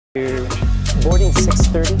Boarding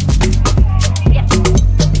 6:30. Yes.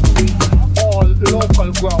 All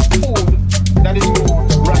local ground food that is grown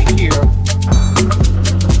right here.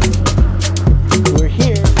 We're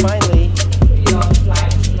here finally.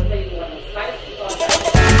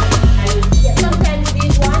 Sometimes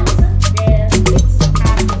these ones,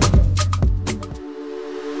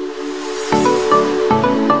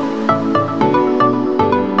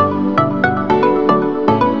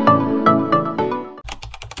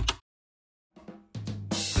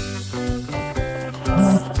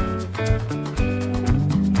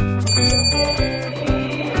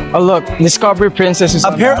 Oh look, Discovery Princess is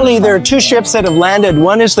Apparently there are two ships that have landed.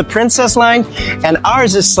 One is the Princess line and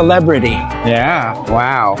ours is Celebrity. Yeah,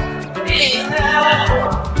 wow.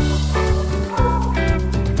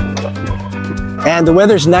 And the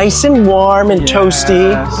weather's nice and warm and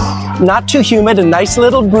toasty. Not too humid, a nice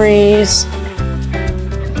little breeze.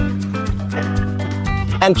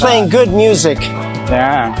 And playing good music.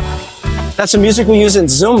 Yeah. That's the music we use in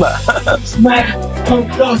Zumba.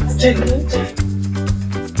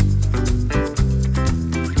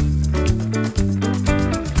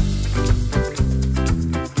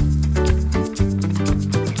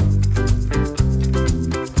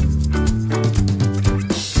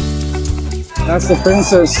 That's the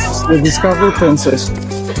Princess, the Discovery Princess.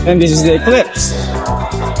 And this is the Eclipse.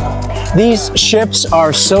 These ships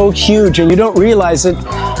are so huge and you don't realize it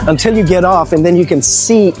until you get off and then you can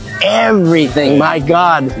see everything. My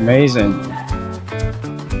God. Amazing.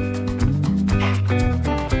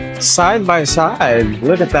 Side by side,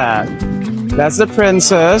 look at that. That's the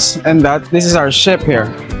Princess and this is our ship here.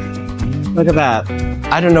 Look at that.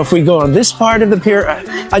 I don't know if we go on this part of the pier.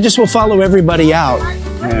 I just will follow everybody out.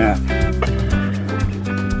 Yeah.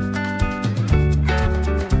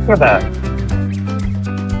 Look at that.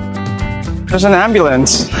 There's an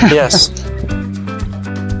ambulance. Yes.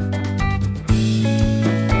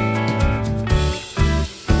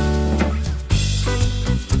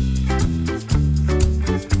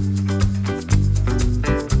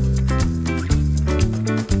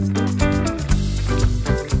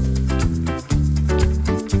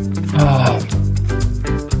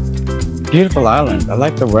 Beautiful island. I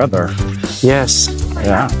like the weather. Yes.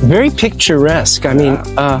 Yeah. Very picturesque. I mean,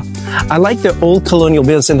 I like the old colonial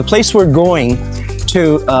buildings. And the place we're going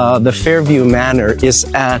to, the Fairview Manor, is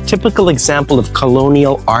a typical example of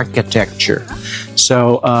colonial architecture.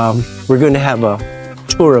 So we're going to have a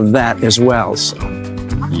tour of that as well. So.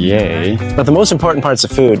 Yay. But the most important part's the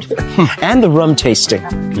food and the rum tasting.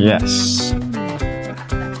 Yes.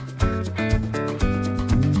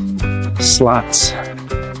 Slots.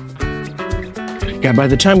 Yeah, by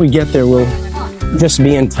the time we get there, we'll just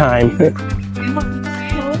be in time.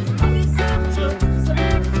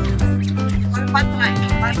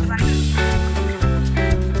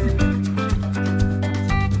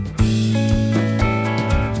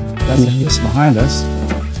 That's just behind us.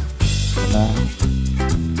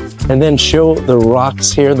 And then show the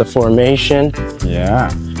rocks here, the formation. Yeah.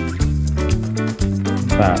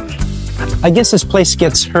 That. I guess this place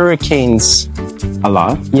gets hurricanes. A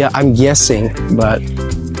lot? Yeah, I'm guessing, but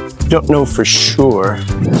don't know for sure.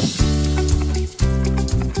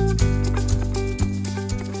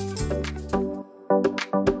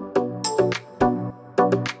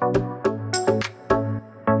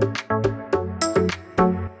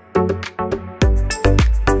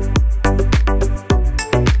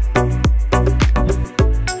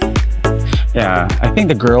 Yeah, I think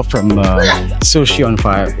the girl from Sushi on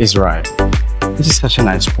 5 is right. This is such a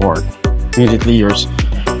nice port. Immediately you're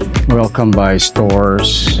welcomed by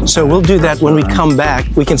stores. So we'll do that when we come back.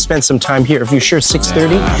 We can spend some time here. If you're sure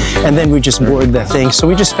 6:30, and then we just board the thing. So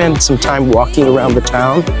we just spend some time walking around the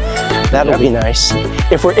town. That'll be nice.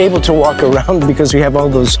 If we're able to walk around because we have all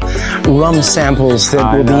those rum samples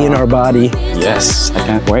that will be in our body. Yes, I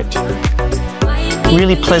can't wait.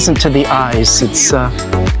 Really pleasant to the eyes. It's, I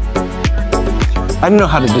don't know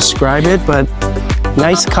how to describe it, but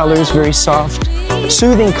nice colors, very soft.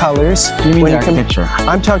 Soothing colors. You mean the architecture?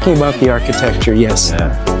 I'm talking about the architecture, yes.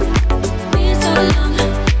 Yeah.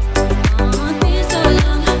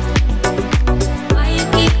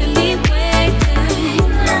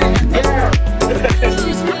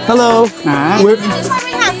 Hello. This one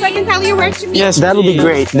we have, so I can tell you where to meet. Yes, that'll be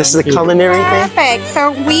great. This is the culinary thing? Perfect.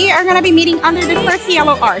 So we are going to be meeting under the first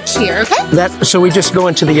yellow arch here, okay? So we just go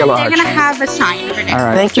into the yellow They're arch. going to have a sign over there. All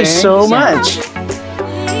right. Thank you so much.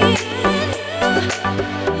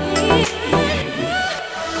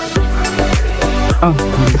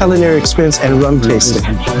 Culinary experience and rum tasting.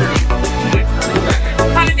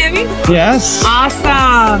 Yes.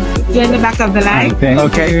 Awesome. You're in the back of the line. Thank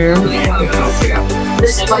Okay. you.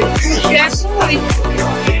 So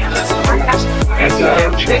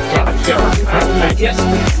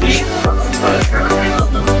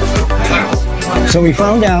we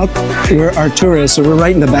found out we're our tourists, so we're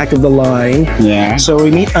right in the back of the line. Yeah. So we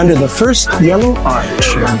meet under the first yellow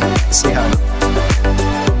arch. See how.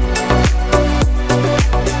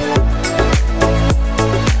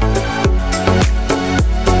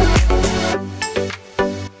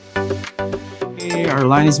 Okay, our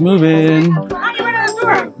line is moving.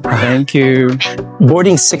 Thank you.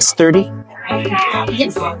 Boarding 6:30.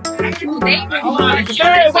 Yes. All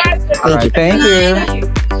right, thank you.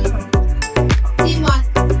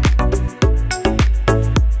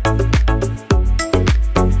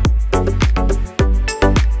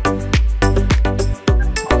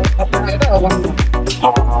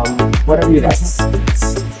 What are you guys?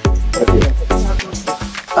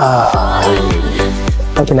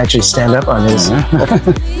 I can actually stand up on this.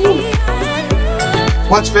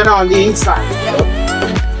 Much better on the inside.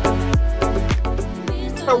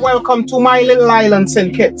 Welcome to my little island,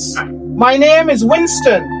 St. Kitts. My name is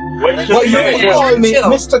Winston, but you can call me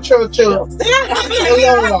Mr. Churchill. The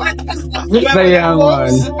young one. Remember The young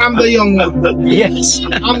one? I'm the young one. Yes.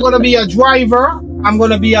 I'm gonna be a driver. I'm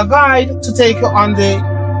gonna be a guide to take you on the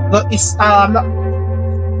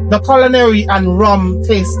culinary and rum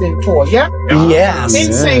tasting tour. Yeah. Yes.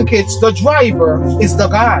 In St. Kitts, the driver is the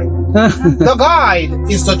guide. The guide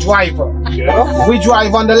is the driver. We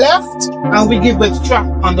drive on the left and we give it track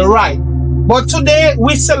on the right. But today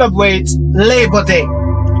we celebrate Labor Day.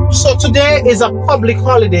 So today is a public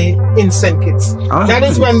holiday in St. Kitts. That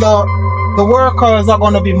is when the workers are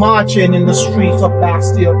going to be marching in the streets of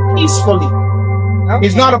Bastille peacefully.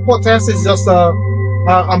 It's not a protest, it's just a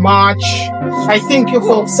march. I think you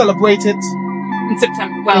folks celebrate it In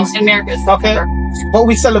September. Well, in America. It's okay, September. but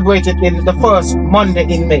we celebrate it in the first Monday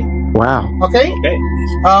in May. Wow. Okay.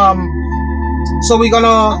 So we're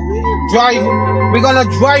gonna drive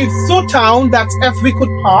through town. That's if we could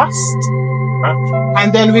pass,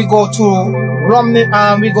 and then we go to Romney.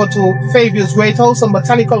 We go to Fabius Great House and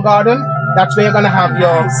Botanical Garden. That's where you're gonna have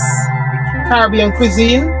your Caribbean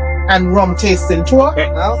cuisine and rum tasting tour.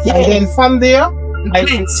 And then from there, I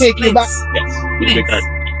will take you back.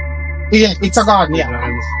 Yeah, it's a garden. Yeah.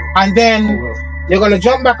 And then you're gonna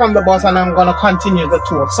jump back on the bus, and I'm gonna continue the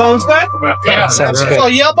tour. Sounds good? Yeah, sounds good. So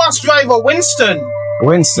your bus driver, Winston.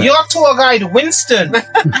 Winston. Your tour guide, Winston.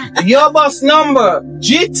 Your bus number,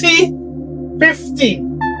 GT50.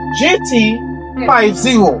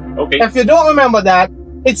 GT50. Okay. If you don't remember that,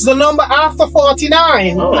 it's the number after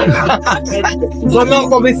 49. The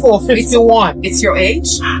number before 51. It's your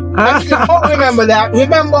age? If you don't remember that,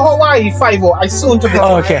 remember Hawaii 50. I soon to be.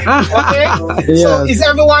 Okay. Okay? Yes. So is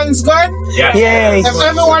everyone's good? Yay. If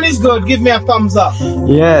everyone is good, give me a thumbs up.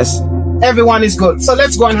 Yes. Everyone is good. So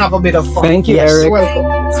let's go and have a bit of fun. Thank you, Yes. Eric. Welcome.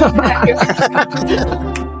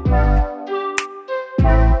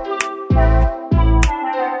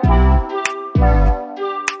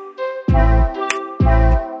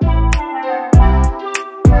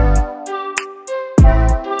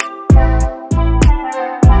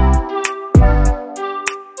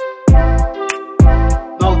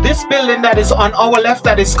 Now this building that is on our left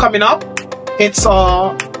that is coming up, it's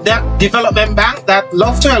that development bank that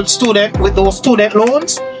love to help students with those student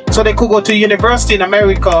loans so they could go to university in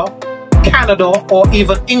America, Canada, or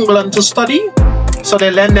even England to study. So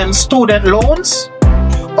they lend them student loans.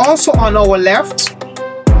 Also on our left,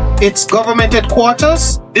 it's government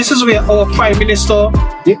headquarters. This is where our Prime Minister,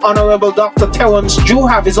 the Honorable Dr. Terence Drew,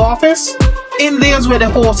 have his office. In there's where they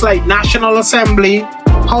host like National Assembly,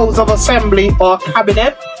 House of Assembly, or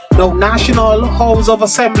Cabinet. Now, National House of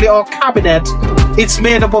Assembly or Cabinet, it's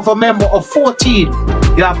made up of a member of 14.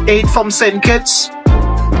 You have 8 from St. Kitts,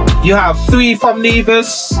 you have 3 from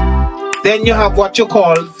Nevis, then you have what you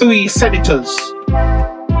call 3 senators.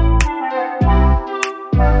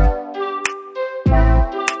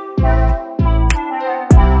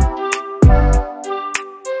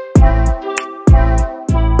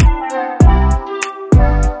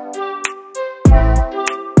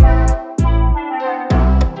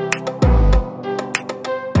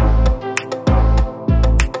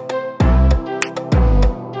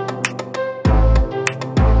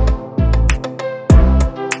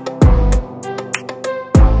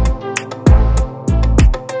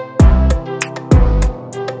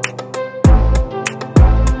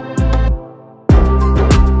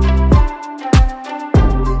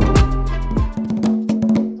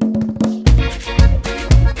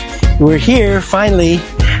 We're here finally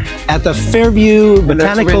at the Fairview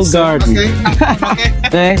Botanical Winston. Garden.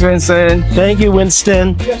 Thanks, Winston. Thank you,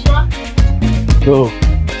 Winston. Oh,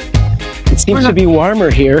 Seems to be warmer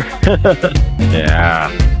here. Yeah.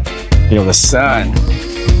 Feel the sun.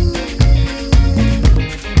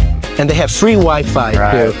 And they have free Wi-Fi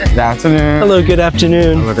Right. too. Good afternoon. Hello, good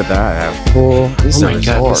afternoon. Oh, look at that. They have pool. This Oh my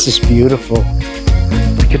God, this is beautiful.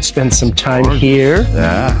 I could spend some time here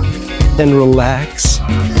Yeah. and relax.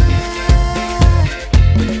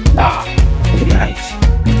 Ah, look at that.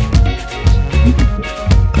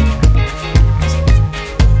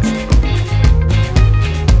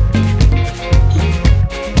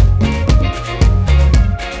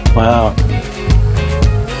 Wow.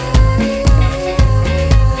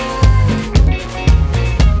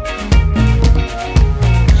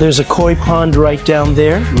 There's a koi pond right down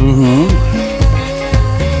there.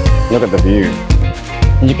 Look at the view.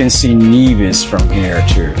 And you can see Nevis from here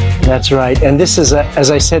too. That's right. And this is, as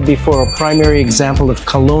I said before, a primary example of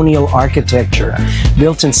colonial architecture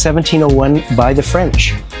built in 1701 by the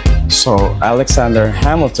French. So Alexander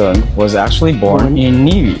Hamilton was actually born in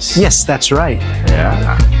Nevis. Yes, that's right.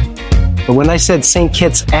 Yeah. But when I said St.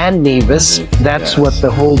 Kitts and Nevis, that's Yes. what the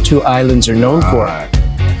whole two islands are known for.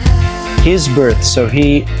 His birth, so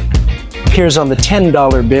he appears on the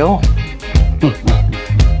 $10 bill.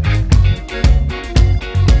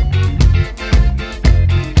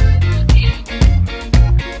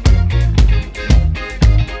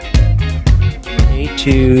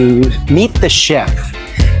 To meet the chef,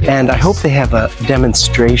 and I hope they have a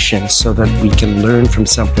demonstration so that we can learn from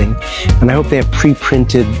something, and I hope they have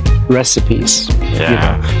pre-printed recipes.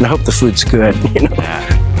 Yeah. And I hope the food's good.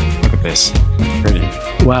 Yeah. Look at this. Pretty.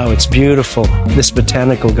 Wow, it's beautiful. This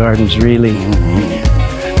botanical garden's really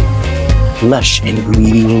lush and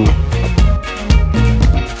green.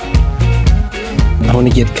 I want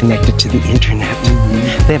to get connected to the internet.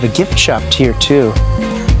 They have a gift shop here too.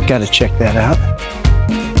 Got to check that out.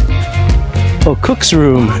 Oh, cook's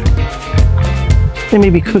room. They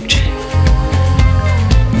may be cooked.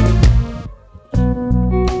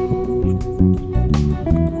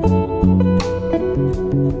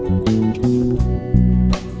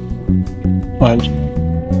 What?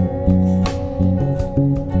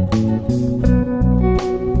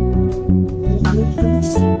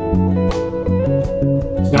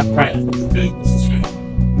 Right.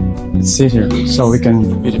 Let's sit here so we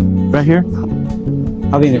can eat it. Right here?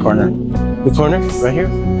 I'll be in the corner. The corner? Right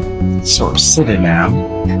here? So we're sitting now.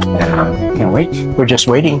 Can't wait We're just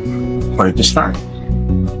waiting. for it to start.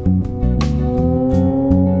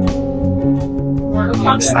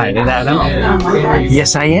 Excited, Adam?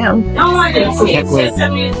 Yes, I am. No one is Can't wait. It's a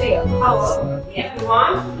museum. How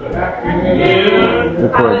everyone?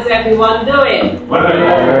 Look How what- is everyone doing?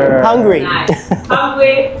 Hungry. Nice.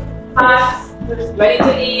 Hungry, hot, ready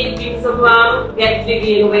to eat, drink some rum, get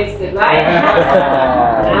jiggy and wasted, right?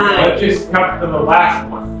 Nice. just cut to the last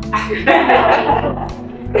one.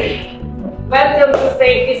 Welcome to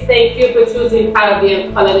St. Kitts. Thank you for choosing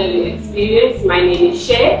Caribbean Culinary Experience. My name is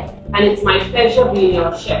Shay, and it's my pleasure being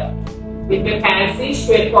your chef. If you can see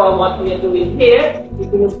straight from what we are doing here, you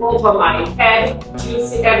can look over my head, you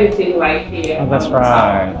see everything right here. Oh, that's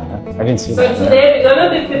right. I didn't see So that. today we're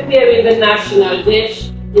going to be preparing the national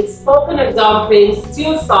dish. It's coconut dumplings,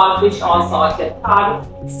 stewed saltfish or salted cod,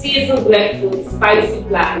 seasoned breadfruit, spicy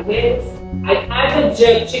plantains. I added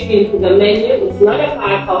jerk chicken to the menu. It's not a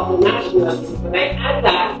part of the national dish, but I add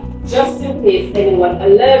that just in case anyone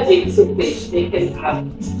allergic to fish, they can have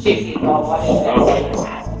chicken or whatever.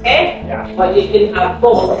 Okay? Yeah. But you can have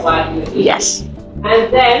both while you eat. Yes.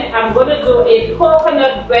 And then I'm going to do a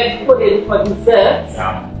coconut bread pudding for dessert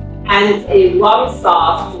and a rum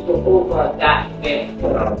sauce to go over that bread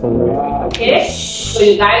pudding. Okay? So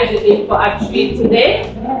you guys are in for a treat today.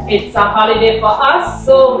 It's a holiday for us,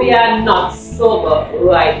 so we are not sober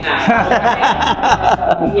right now.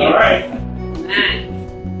 Yes. All right.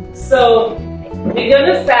 Nice. So we're going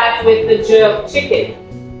to start with the jerk chicken.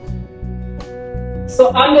 So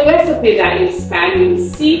on the recipe that you scan, you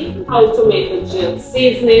see how to make the jerk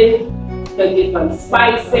seasoning, the different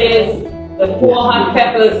spices, the 4 hot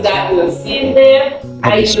peppers that you're seeing there.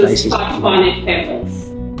 I use Scotch bonnet peppers.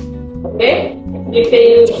 Okay? You can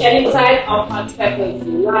use any type of hot peppers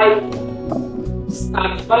you like.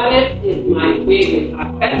 Scotch bonnet is my favorite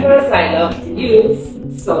hot peppers I love to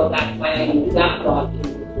use, so that's why I use that one in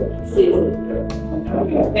the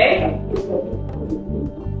seasoning. Okay?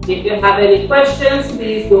 If you have any questions,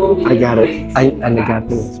 please don't be I got it. afraid I to got ask.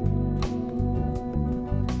 this.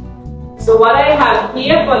 So what I have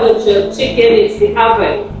here for the jerk chicken is the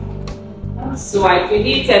oven. So I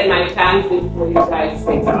preheated my pan before you guys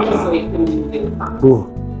get up so it can move it.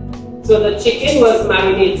 Ooh. So the chicken was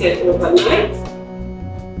marinated overnight.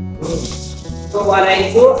 So what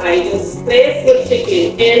I do, I just place the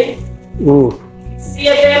chicken in Ooh.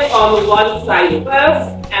 Sear them on one side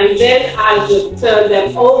first, and then I'll just turn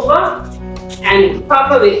them over and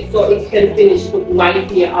cover it so it can finish right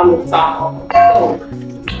here on the top. So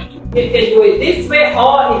you can do it this way,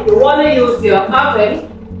 or if you want to use your oven,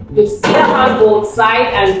 you sear on both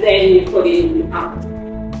sides and then you put it in the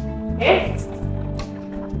oven. Okay?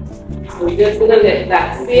 So we're just going to let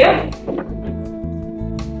that sear.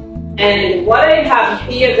 And what I have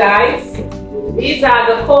here, guys, these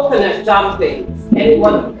are the coconut dumplings.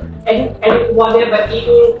 Anyone ever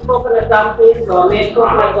eaten coconut dumplings or made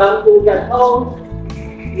coconut dumplings at home?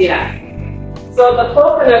 Yeah. So the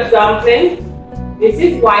coconut dumpling, this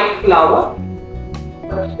is white flour.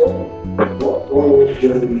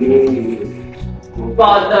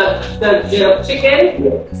 For the jerk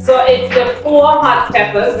chicken. So it's the 4 hot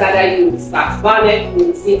peppers that I use. Scotch bonnet,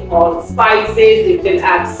 you see all spices, you can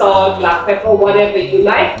add salt, black pepper, whatever you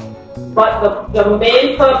like. But the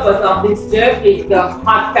main purpose of this jerk is the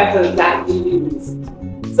hot peppers that you use.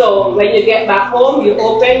 So when you get back home, you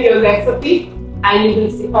open your recipe and you will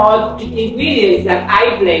see all the ingredients that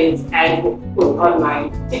I blend and put on my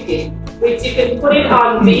chicken, which you can put it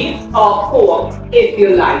on beef or pork if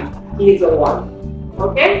you like, either one.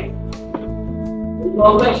 Okay?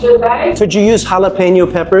 No question, guys? Could you use jalapeno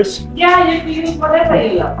peppers? Yeah, you can use whatever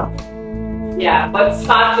you love. Yeah, but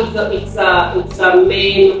Scotch is it's a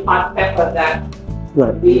main hot pepper that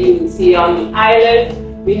we see on the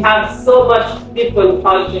island. We have so much different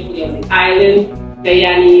culture here on the island.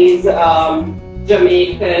 Guyanese,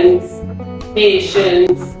 Jamaicans,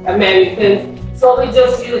 Haitians, Americans. So we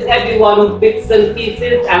just use everyone bits and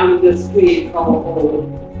pieces and we just create our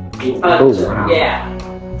own culture. Oh, wow.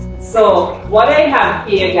 Yeah. So what I have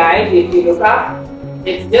here, guys, if you look up,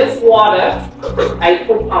 it's just water I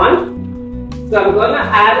put on. So I'm going to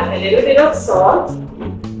add a little bit of salt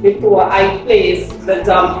before I place the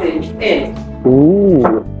dumplings in.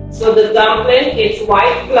 Ooh. So the dumpling is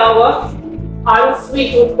white flour,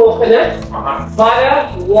 unsweetened coconut,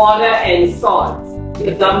 butter, water, and salt.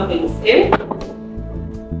 The dumplings in.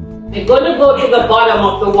 They're going to go to the bottom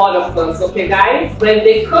of the water first, okay guys? When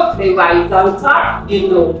they cook, they rise on top, you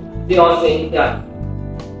know they're already done.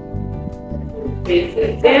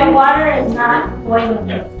 The water is not boiling.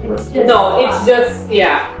 It's just it's just,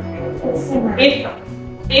 yeah.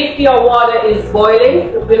 If your water is boiling,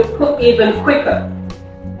 it will cook even quicker.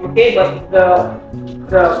 Okay, but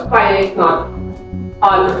the fire is not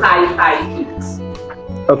on high heat.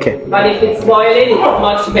 Okay. But if it's boiling, it's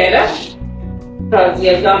much better. Because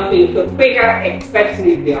your dumpling cook quicker,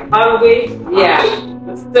 especially if you're hungry. Yeah,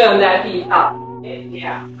 let's turn that heat up.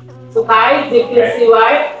 Yeah. So guys, you can see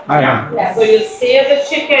why? Yeah. So you sear the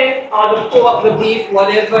chicken or the pork, the beef,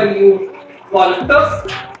 whatever you want to cook.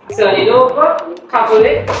 Turn it over, cover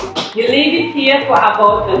it. You leave it here for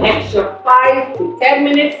about an extra 5 to 10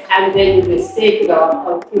 minutes and then you just take it off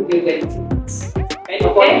until you're ready to eat.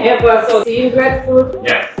 Okay, ever so seen breadfruit?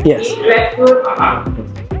 Yes. Eat breadfruit?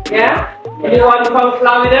 Yeah? Anyone from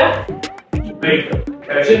Florida?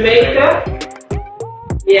 Jamaica?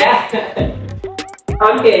 Yeah.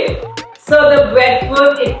 Okay, so the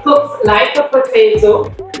breadfruit, it cooks like a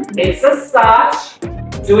potato. It's a starch.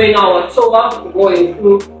 During our tour, going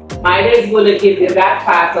through, Maida is going to give you that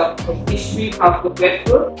part of the history of the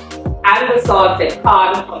breadfruit and the salted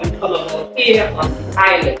corn coming from about here on the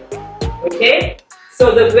island. Okay,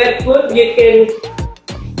 so the breadfruit, you can,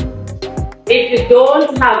 if you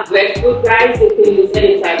don't have breadfruit, guys, you can use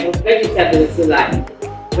any type of vegetables you like.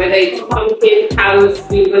 Whether it's pumpkin, carrots,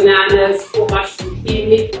 green bananas, squash,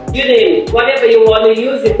 zucchini, you name it. Whatever you want to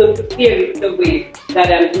use, you can prepare it the way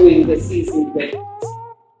that I'm doing the seasoned breadfruit.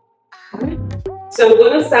 So I'm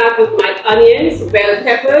going to start with my onions, bell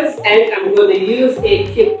peppers, and I'm going to use a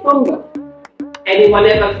cucumber. Anyone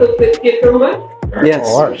ever cook with cucumber? Yes.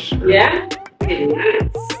 Of course. Yeah? Okay,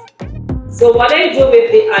 nice. So what I do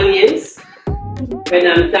with the onions, when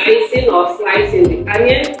I'm dicing or slicing the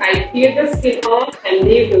onions, I peel the skin off and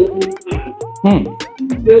leave the root on.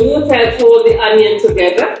 The root helps hold the onion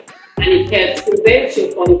together and it helps prevent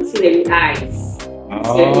you from tearing eyes.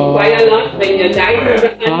 So you quite a lot when you're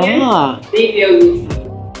dicing the onions, leave your root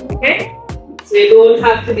on. Okay? So you don't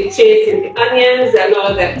have to be chasing the onions and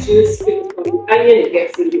all that juice spills from the onion, it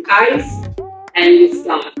gets in the eyes and you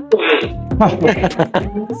start crying.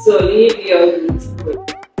 So leave your root on.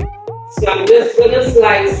 So I'm just going to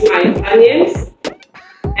slice my onions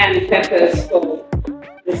and peppers for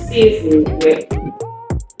the seasoning with.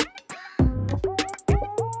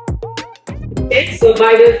 Okay, so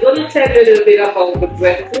Maida's going to tell you a little bit about the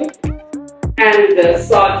breadfruit and the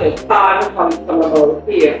salted corn from about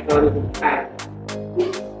here on the side.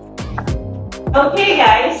 Okay,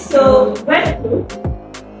 guys, so breadfruit,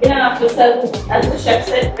 as the chef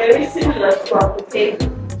said, very similar to our potato.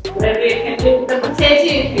 Whatever you can do with the potato,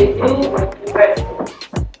 you can do with the breadfruit.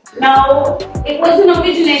 Now, it wasn't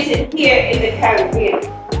originated here in the Caribbean.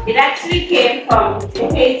 It actually came from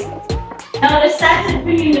Haiti. Now, they started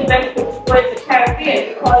bringing the breadfruit towards the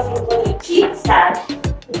Caribbean because it was a cheap stash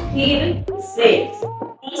to feed the slaves.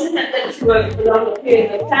 Also had them to work for a longer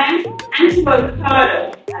period of time and to work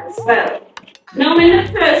harder as well. Now, when they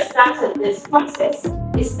first started this process,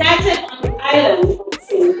 it started on the island of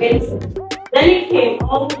St. Vincent. Then it came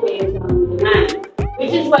all the way down the line,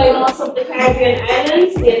 which is why most of the Caribbean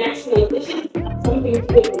islands, their national dishes have something to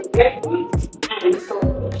do with breadfruit and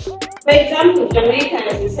saltfish. For example, Jamaica,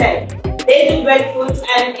 as you said, they do breadfruit,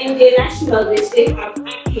 and in their national dish they have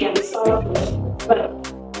ackee and saltfish as well,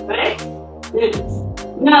 right? Yes.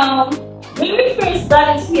 Now, when we first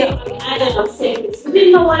started here on the island of St. Vincent, we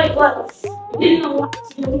didn't know what it was. We didn't know what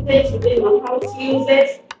to do with it, we didn't know how to use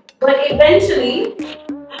it, but eventually,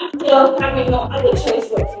 after having no other choice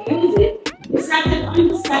but to use it, we started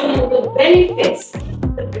understanding the benefits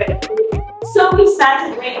of the breadfruit. So we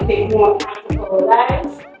started making it more part of our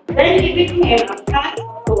lives. Then it became a part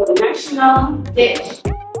of our national dish,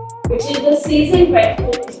 which is the seasoned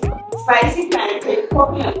breadfruit, spicy plantain,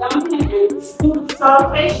 coconut dumpling, and stewed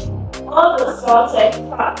saltfish, or the salted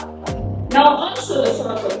crab. Now also the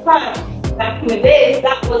salted crab, back in the days,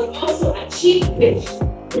 that was also a cheap fish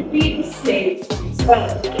to feed the slaves as well.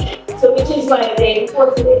 So which is why they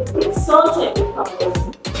imported it with salted because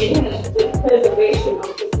it has the preservation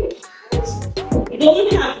of the fish. We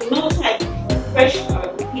don't have no type of fresh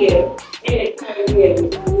carp here in the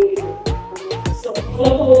Caribbean. So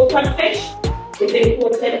all of our fish is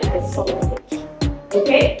imported as salted fish.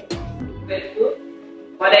 Okay? Very good.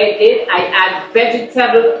 What I did, I add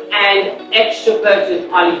vegetable and extra virgin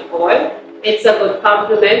olive oil. It's a good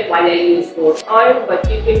complement while I use both oil, but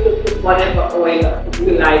you can cook with whatever oil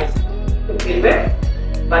you like cooking with.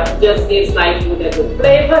 But it just gives my food a good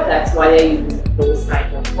flavor, that's why I use those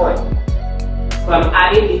type of oil. So I'm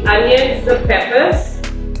adding the onions, the peppers.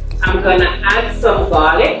 I'm gonna add some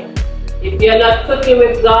garlic. If you're not cooking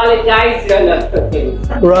with garlic, guys, you're not cooking.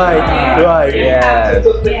 Right, You have to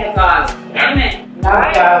cook with garlic. Amen.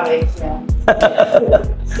 Love garlic, yeah.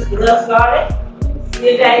 You love garlic?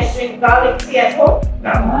 You guys drink garlic tea at home?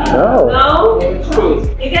 No. No?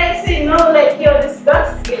 You guys say no like you're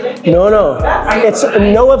disgusted. No. It's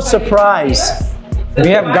no of surprise. We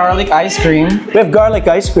have garlic ice cream. We have garlic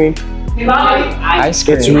ice cream. Garlic Ice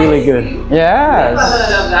cream. It's really good. Yes.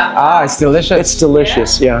 Ah, it's delicious. It's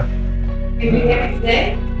delicious, yeah. Can you get it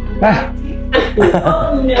today?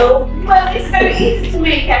 Oh no. Well, it's very easy to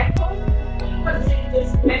make at home. You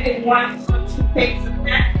just maybe 1 or 2 cakes of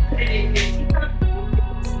that, and then you keep it,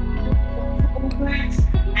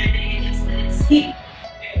 and then you just let it steep.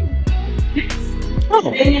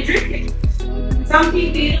 Then you drink it. Some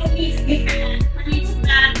people you don't need to get honey to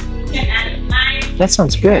that. You can add lime. That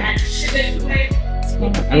sounds good. Add sugar to it.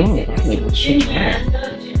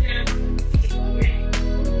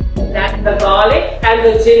 That the garlic and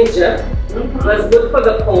the ginger was good for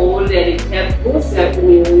the cold, and it helped boost your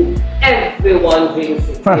immune. Everyone drinks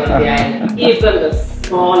it here on the island, even the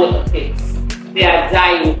small little kids. They are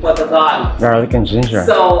dying for the garlic. Garlic and ginger.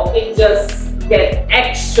 So it just gets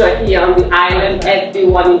extra here on the island.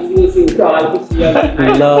 Everyone is using garlic here on the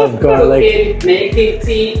island. Love garlic. Cooking, making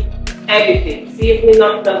tea, everything. Seasoning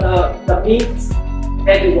up the meat.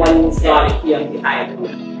 Everyone uses garlic here on the island.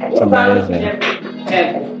 It's amazing.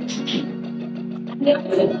 Everything.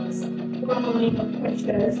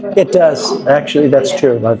 It does. Actually, that's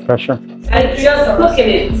true. Blood pressure. And just cooking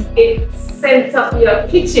it scents up your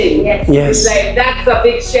kitchen. Yes. It's like, that's a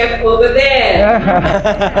big chef over there.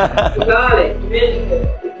 Garlic, really good.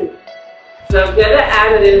 So I'm gonna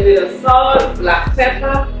add a little bit of salt, black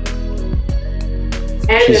pepper,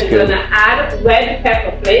 and I'm gonna add red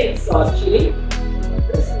pepper flakes or chili.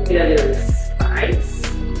 Just give it a little spice.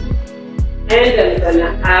 And I'm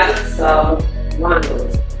gonna add some wine.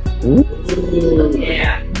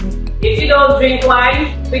 Yeah. If you don't drink wine,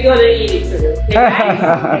 we're gonna eat it too. Okay?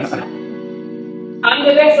 On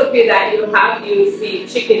the recipe that you have, you see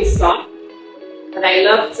chicken stock. And I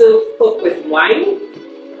love to cook with wine.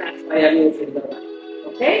 That's why I'm using the wine.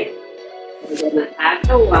 Okay? I'm gonna add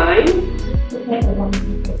the wine.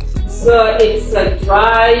 So it's a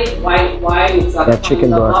dry white wine. It's a that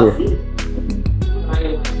chicken broth here.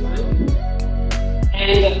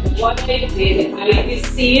 And what I did, I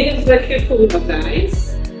de-seeded the cucumber,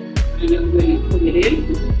 guys. And I'm going to put it in.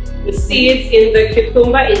 The seeds in the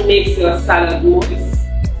cucumber, it makes your salad moist,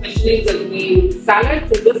 usually the green salad,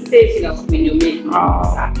 so just take it off when you make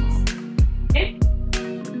salads. Okay?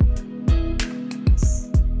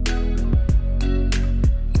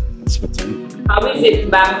 How is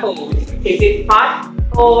it back home? Is it hot,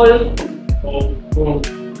 cold? Cold.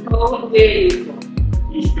 Where are you from?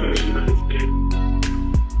 East Coast, United States.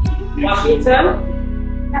 Washington?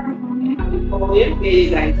 California. Very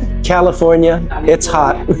nice. California, it's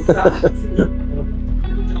hot.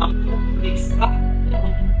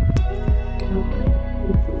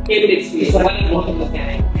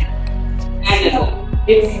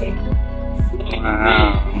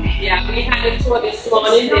 Wow. Yeah, we had a tour this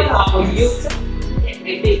morning. They call Utah. I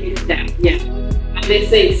think it's that. Yeah, and they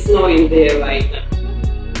say it's snowing there right now.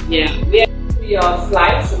 Yeah, we have your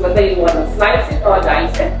slice, whether you want to slice it or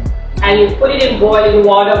dice it, and you put it in boiling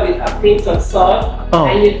water with a pinch of salt,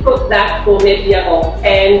 and you cook that for maybe about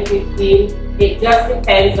 10, 15. It just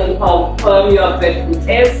depends on how firm your breadfruit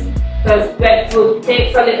is, because breadfruit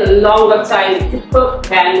takes a little longer time to cook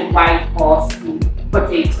than white or sweet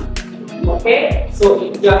potato. Okay, so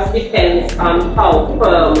it just depends on how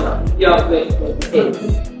firm your breadfruit is.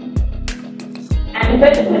 And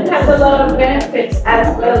breadfruit has a lot of benefits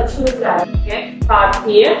as well too, guys. Okay, part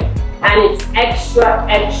here, and it's extra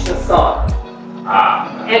salt.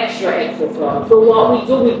 Extra salt. So what we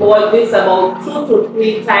do, we boil this about 2 to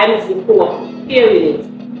 3 times before preparing it.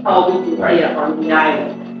 How we do here on the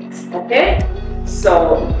island. Okay,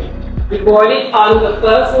 so we boil it on the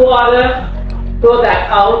first water. Throw that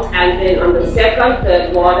out, and then on the second,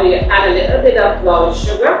 third water, you add a little bit of brown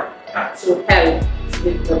sugar to help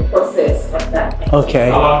with the process of that. Okay.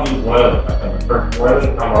 How long do you boil it? Like the first boil?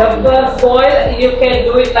 The first boil, you can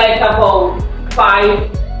do it like about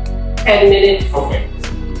 5-10 minutes. Okay.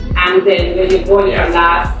 And then when you boil it the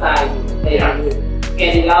last time, then you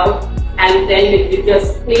get it out. And then you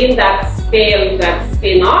just clean that scale, that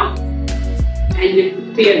skin off, and you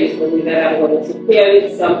prepare it for me that I'm going to prepare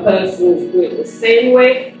it. Some persons do it the same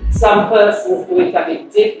way, some persons do it a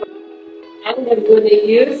bit different. And I'm going to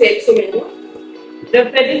use a tomato. The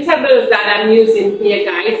vegetables that I'm using here,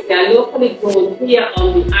 guys, they are locally grown here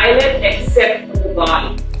on the island, except for the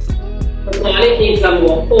garlic. The garlic is a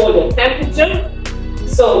more colder temperature,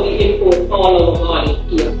 so we import all of the garlic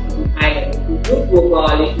here on the island. We do grow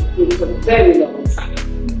garlic, it takes a very long time.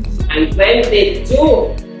 And when they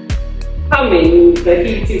do coming, the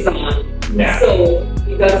heat is on, so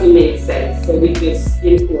it doesn't make sense. So we just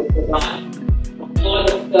import the garlic. All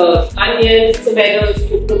of the onions, tomatoes,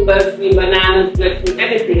 cucumbers, green bananas, breadfruit,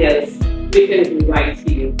 everything else we can do right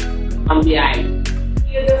here on the island.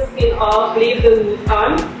 Peel the skin off, leave the root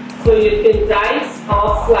on, so you can dice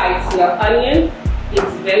or slice your onions.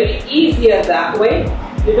 It's very easier that way.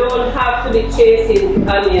 You don't have to be chasing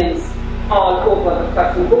the onions all over the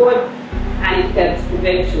cutting board, and it helps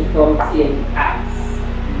prevent you from tearing eyes.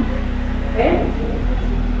 Okay?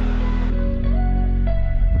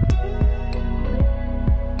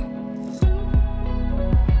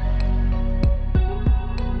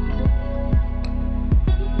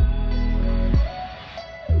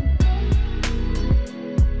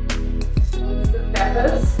 The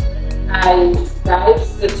peppers, I dice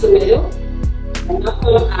the tomato, and now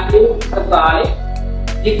I'm adding the garlic.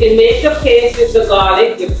 You can make a paste with the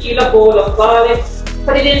garlic. You peel a bowl of garlic,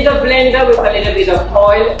 put it in the blender with a little bit of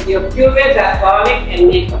oil. You puree that garlic and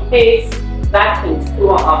make a paste that can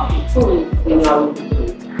store up to 2 weeks in your room.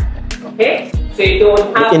 Okay? So you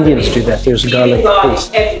don't have Indians do that. There's garlic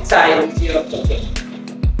paste every time you're cooking.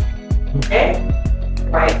 Okay? So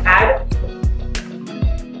I add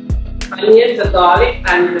onion, the garlic,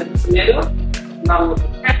 and the tomato, along with the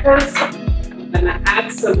peppers. I'm gonna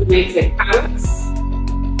add some grated carrots.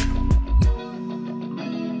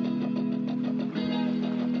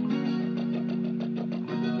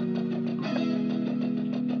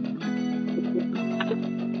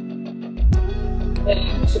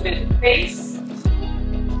 Tomato paste.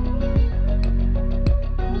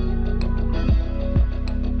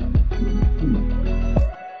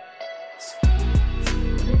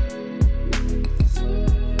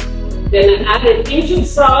 Then I add an pinch of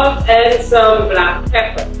salt and some black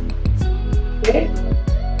pepper. Okay?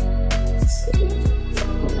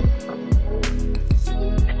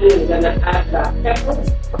 And I'm gonna add black pepper.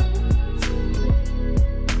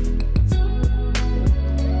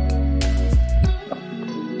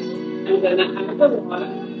 I'm gonna add the water.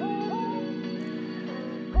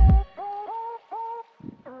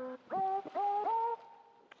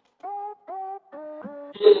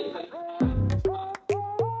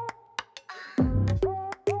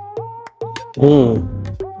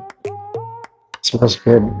 Smells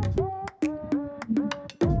good.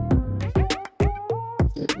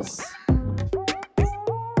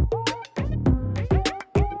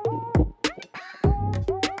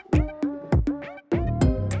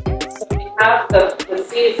 have the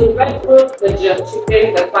seasoned breadfruit, the jerk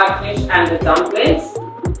chicken, the codfish, and the dumplings.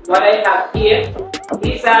 What I have here,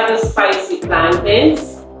 these are the spicy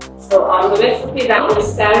plantains. So on the recipe that you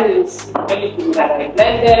stand, you see everything that I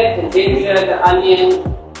blended, the ginger, the onion.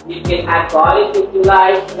 You can add garlic if you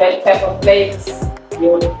like, red pepper flakes.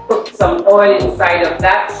 You put some oil inside of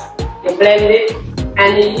that. You blend it,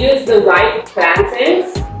 and you use the white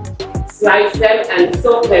plantains, slice them and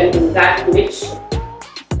soak them in that mixture.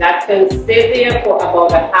 That can stay there for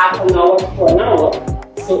about a half an hour to an hour,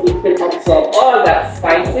 so it can absorb all that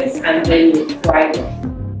spices, and then you fry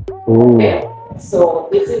them. Okay? So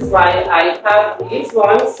this is why I have these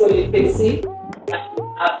ones, so you can see that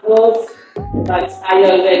you have those, but I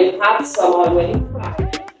already have some already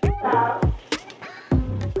fried.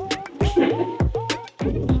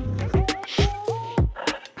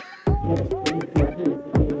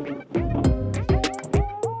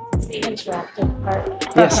 Interactive part.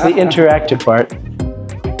 Yes, the interactive part.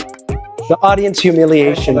 The audience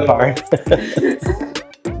humiliation part.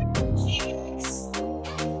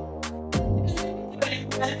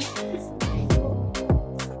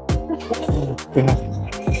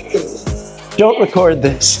 Don't record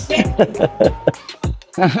this.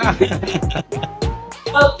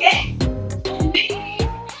 Okay.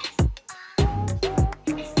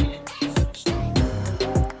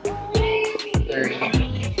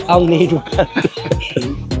 I'll need one.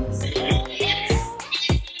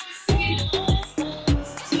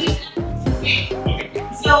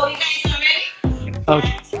 So you guys are ready?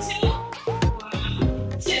 Okay.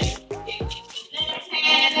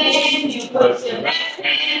 You put your left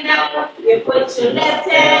hand out, you put your left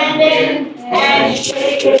hand in, and you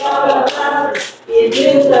shake it all around. You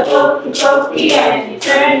do the hokey pokey and you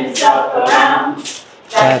turn yourself around.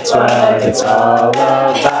 That's what it's all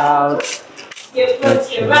about. You put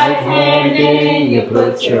your right hand in, you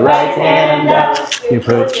put your right hand out, You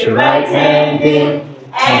put your right hand in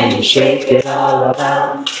and you shake it all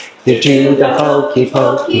about. You do the hokey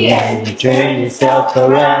pokey and you turn yourself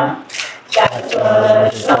around. That's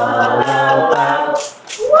what it's all about.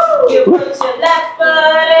 You put your left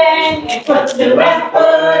foot in, you put your right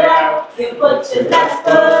foot out, you put your left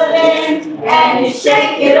foot in, and you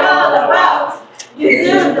shake it all about. You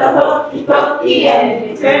do the hokey pokey and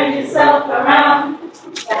you turn yourself around.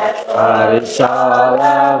 That's What it's all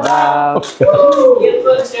about. You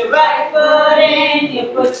put your right foot in, you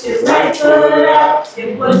put your right foot out,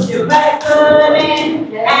 you put your right foot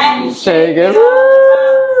in, and you shake it all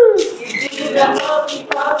around. You do the hokey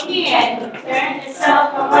pokey and you turn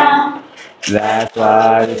yourself around. That's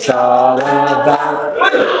what it's all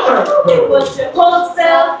about. You put your whole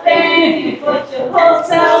self in, you put your whole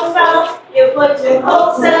self out, you put your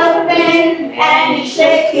whole self in, and you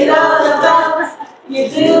shake it all about. You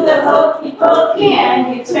do the hokey pokey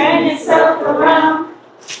and you turn yourself around.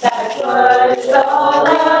 That's what it's all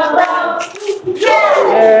about.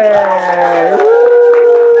 Yeah!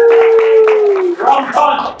 Wrong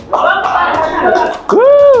punch.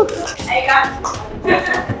 Woo! I got you.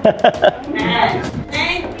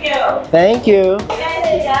 Thank you. Thank you.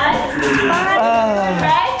 Hey guys.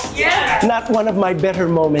 Right? Yeah. Not one of my better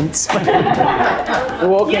moments. You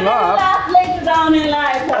woke You're him gonna up. laugh later down in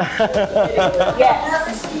life.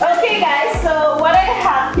 Yes. Okay, guys. So what I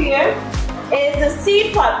have here is a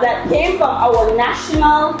seed pod that came from our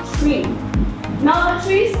national tree. Now the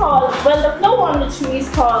tree is called, well, the flower on the tree is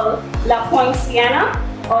called La Poinciana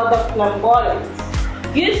or the flamboyant.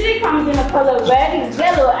 Usually comes in the color red,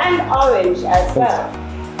 yellow, and orange as well.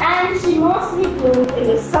 And she mostly blooms in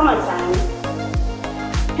the summertime.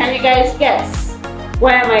 Can you guys guess?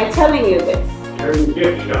 Why am I telling you this? They're in the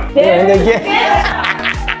gift shop.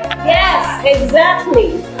 Yes,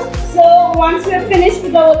 exactly. So once we're finished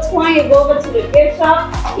with our tour, you go over to the gift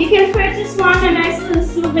shop. You can purchase one, a nice little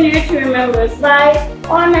souvenir to remember us by,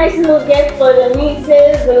 or a nice little gift for the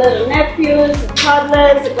nieces, the little nephews, the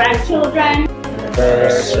toddlers, the grandchildren.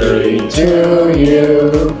 Anniversary to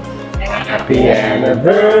you. Happy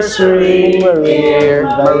anniversary, Maria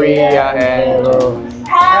and Ro.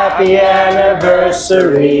 Happy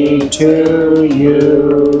anniversary to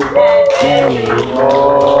you. Many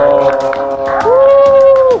more.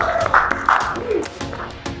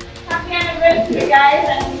 Happy anniversary, guys,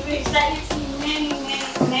 and we wish that you see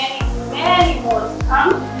many more to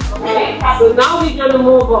come. Okay, so now we're going to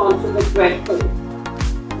move on to the bread pudding.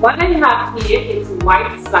 What I have here is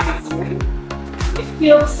white sliced bread. The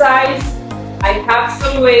cube size, I have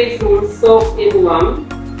some raisins soaked in rum.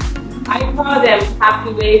 I call them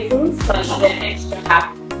happy raisins because they're extra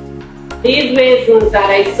happy. These raisins that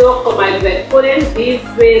I soak for my bread pudding, these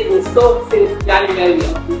raisins soaked since January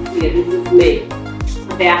of this year. This is May.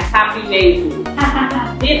 they're happy raisins.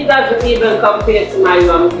 This doesn't even compare to my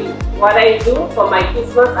rum cake. What I do for my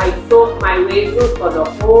Christmas, I soak my raisins for the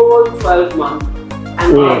whole 12 months.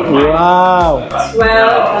 And then Wow.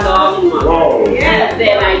 12 long months. Yeah.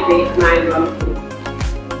 Then I bake my rum cake.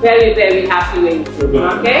 Very, very happy raisins.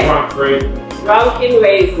 Okay? Drunken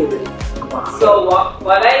raisins. So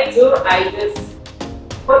what I do, I just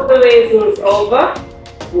put the raisins over.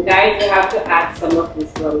 And guys, you have to add some of this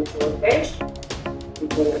rum too, okay? We're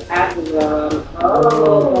going to add the rum.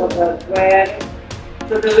 Oh, the bread.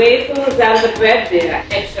 So the raisins and the bread, they are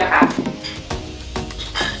extra happy.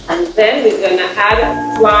 And then we're going to add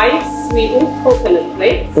dry sweetened coconut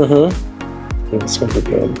flakes. That's going to be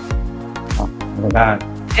good. Look at that.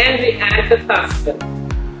 And we add the custard.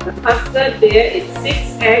 The custard there is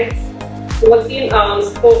 6 eggs, 14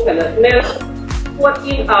 ounce coconut milk,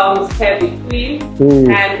 14 ounce heavy cream,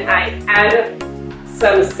 and I add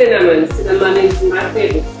some cinnamon. Cinnamon is my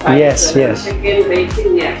favorite spice. Yes, yes. Chicken,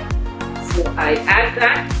 bacon, yeah. So I add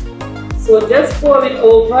that. So just pour it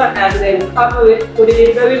over and then cover it, put it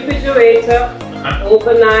in the refrigerator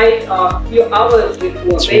overnight or a few hours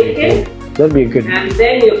before baking. That'd be a good And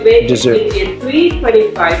then you bake dessert. it in a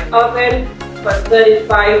 325 oven for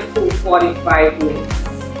 35 to 45 minutes.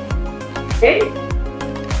 Okay?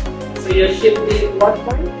 So you should be what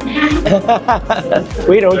time?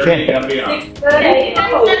 We don't care. 6:30.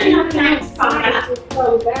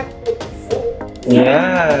 Come back to the sun.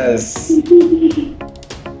 Yes.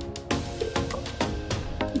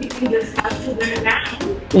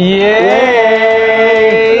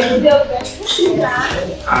 Yay!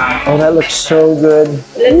 Oh, that looks so good.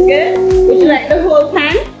 Looks good? Would you like the whole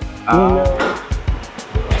pan?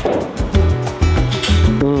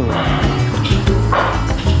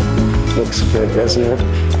 Looks good, doesn't it?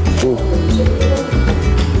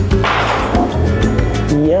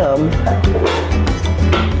 Yum. I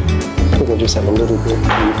think I'll just have a little bit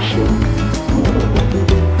each.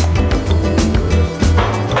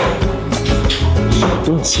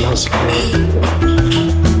 It smells good.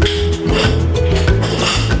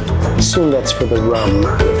 Assume that's for the rum.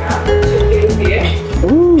 Chicken here.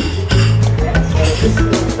 Ooh.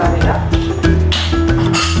 Fry it up.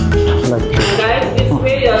 Like Guys, this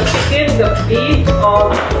way your chicken, the beef or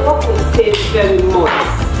the pork will stay very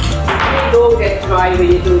moist. Don't get dry when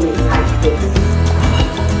you're doing it like this.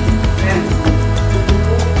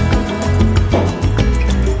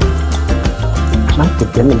 I like the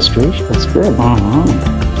demonstration. It's good.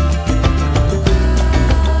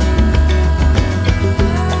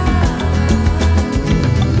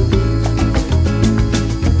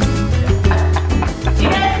 You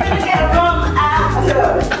guys are gonna get rum after.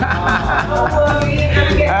 Don't worry, you're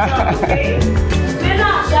gonna get rum, okay? We're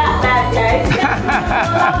not that bad, guys.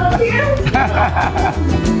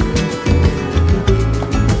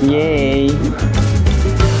 Yay.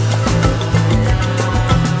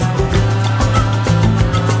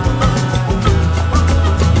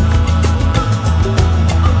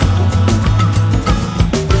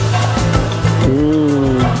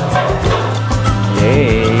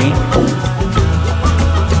 Yay.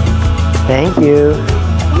 Thank you.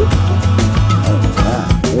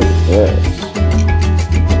 Good.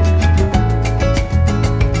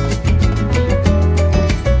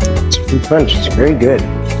 It's fruit punch. It's very good.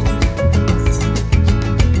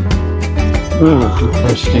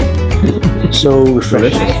 So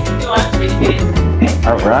refreshing.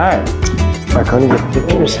 All right. I can't get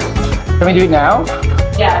pictures. Can we do it now?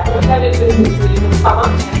 Yeah, we're going to do this so you can come up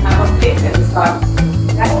and have a plate and start.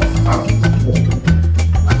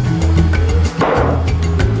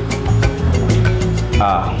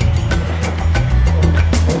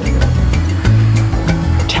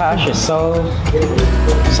 Tash is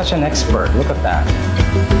such an expert. Look at that.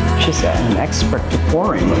 She's an expert to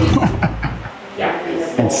pouring.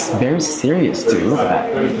 It's very serious too. Look at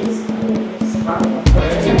that.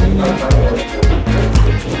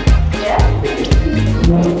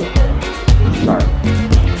 Sorry.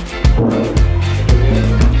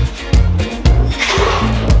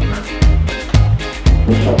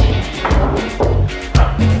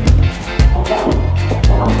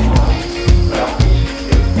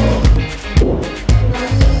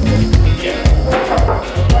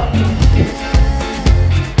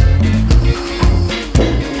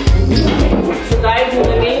 So guys, in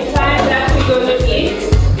the meantime that we're going to eat,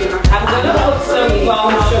 I'm going to put some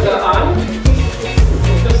brown sugar on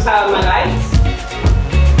to caramelize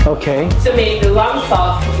Okay. to make the rum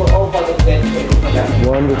sauce to go over the bread.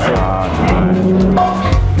 Wonderful.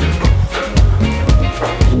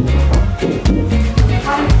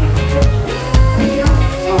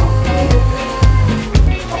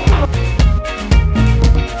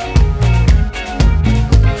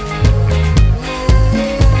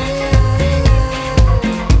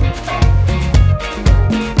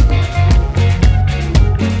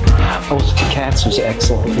 is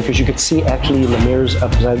excellent because you can see actually in the mirrors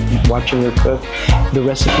up as I'm watching her cook. The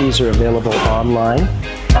recipes are available online,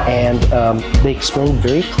 and they explain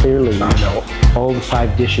very clearly, all the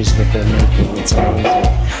 5 dishes that they're making. It's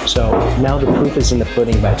amazing. So now the proof is in the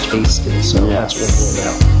pudding by tasting. So that's what we're doing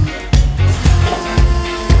now.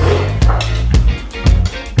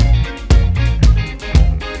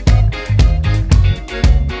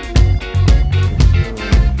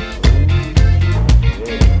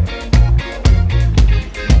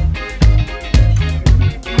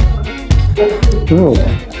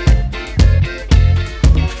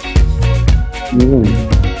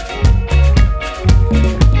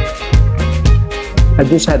 I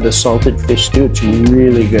just had the salted fish too. It's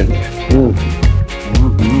really good.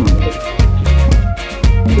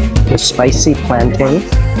 The spicy plantain.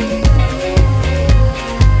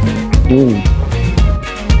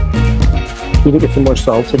 Even get some more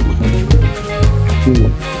salted.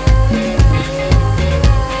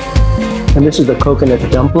 And this is the coconut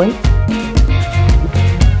dumpling.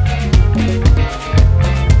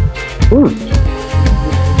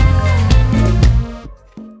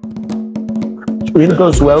 It really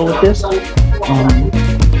goes well with this.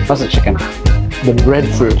 What's the chicken? The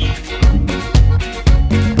breadfruit.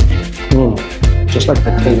 Just like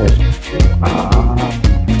potatoes.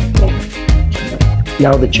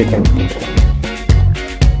 Now the chicken.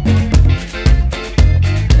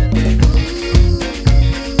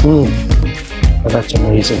 Oh, that's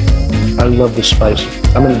amazing. I love the spice.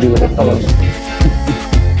 I'm gonna do it at home.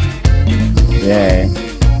 Yay.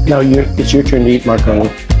 Now it's your turn to eat, Marco.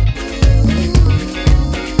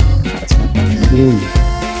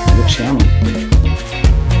 Looks yummy.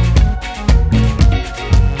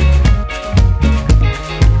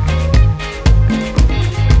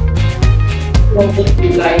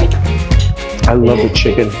 I love the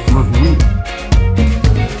chicken.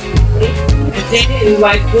 They didn't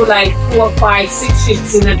like do like 4, 5, 6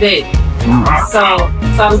 shifts in a day. So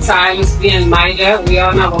sometimes being minor, we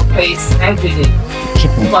on our place every day.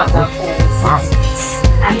 But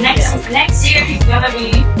and next year is gonna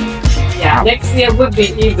be next year would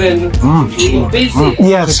be even busy.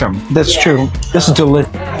 Yes, that's true. This is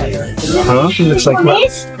delicious. Huh? It looks like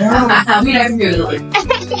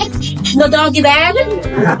No doggy bag?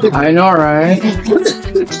 I know, right?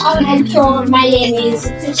 And so my name is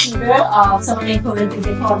Tishiba. Some of my colleagues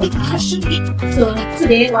they call me Ash. So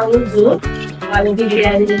today what we'll do, I will give you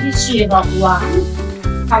a little history about rum.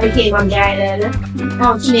 How we came on the island,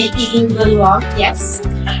 how to make England rum, yes.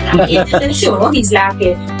 At the end of the show, he's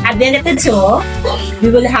laughing. At the end of the show, we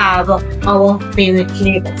will have our favorite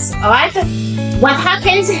flavors. Alright? What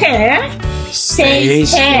happens here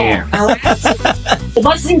stays here. Alright?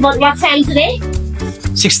 What time today?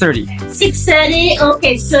 6:30. 6:30.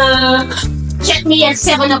 Okay, so check me at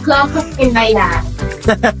 7 o'clock in my lab.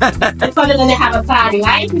 We're probably gonna have a party,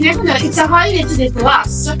 right? You never know. It's a holiday today for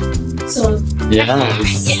us. So now,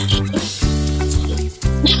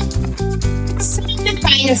 some of the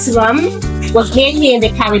finest rum was made here in the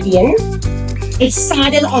Caribbean. It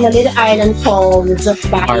started on a little island called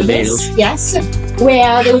Barbados. Yes,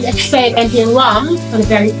 where they was experimenting rum for the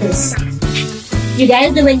very first time. You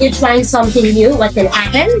guys know when you're trying something new, what can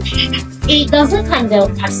happen? It doesn't come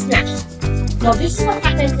out as snatched. Now this is what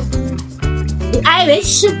happens. The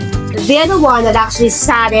Irish, they're the one that actually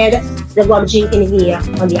started the rum drinking here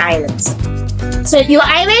on the islands. So if you're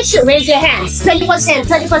Irish, raise your hands. 20%,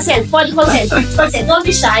 30%, 40%, 50%. Don't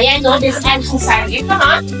be shy. I know this Irish inside you. Come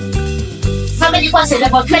on. How many percent?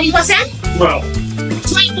 About 20%? Well,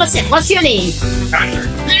 20%. What's your name?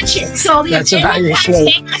 Patrick. So we're That's an Irish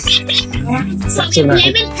name. So we're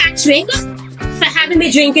naming Patrick for having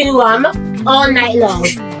me drinking rum all night long.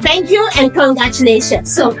 Thank you and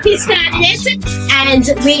congratulations. So he started it and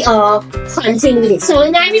we are continuing it. So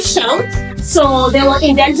in Irish town, so there were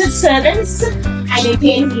indentured servants and they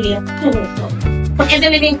came here to work. From every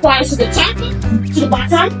living quarter to the top, to the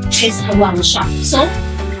bottom is a rum shop. So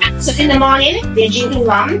in the morning, they're drinking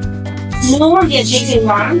rum. Noon, they're drinking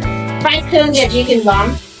rum. 5:30, they're drinking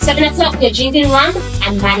rum. 7 o'clock, they're drinking rum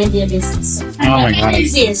and minding their business. Oh my God.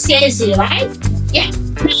 Stays here, right? Yeah.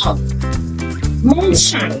 Now,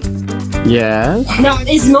 moonshine. Yeah. Now,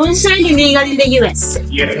 is moonshine illegal in the US?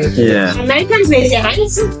 yes. Yeah. Americans, raise your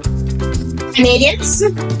hands. Canadians?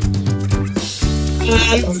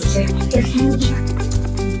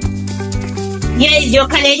 Yeah, you're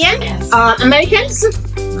Canadian? Americans?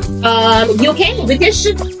 UK? British?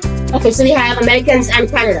 Okay, so we have Americans and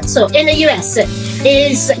Canada. So in the US,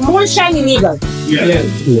 is moonshine illegal? Yes.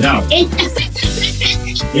 No.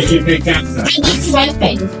 It's a big answer. That's one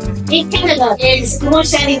thing. In Canada, is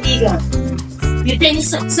moonshine illegal? You think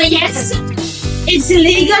so? So yes? It's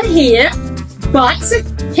illegal here, but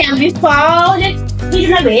can be found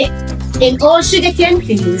hidden away in all sugarcane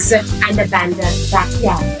fields and abandoned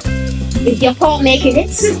backyard. If you're caught making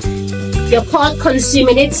it, you're caught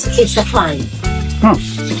consuming it, it's a crime.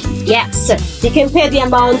 Yes, you can pay the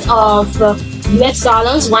amount of US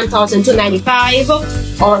dollars,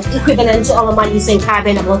 $1,295, or equivalent to our money in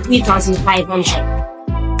carbon, about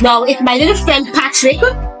 3,500. Now, if my little friend Patrick,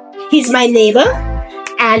 he's my neighbor,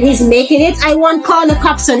 and he's making it, I won't call the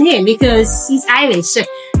cops on him because he's Irish.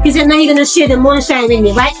 He said, no, he's going to share the moonshine with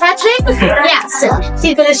me. Right, Patrick? Yes,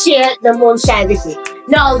 he's going to share the moonshine with me.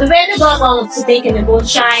 Now, the way to go about making the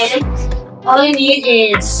moonshine, all you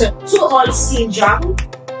need is 2 oil steel drums,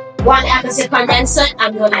 1 apple condenser,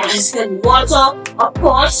 and you're going to distil water. Of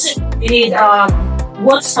course, you need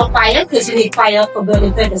wood for fire, because you need fire for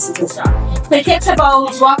burning purposes and stuff. So it takes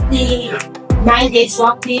about roughly 9 days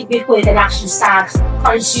roughly before you can actually start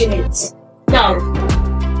consuming it. Now,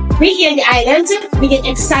 we here in the island, we get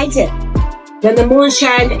excited when the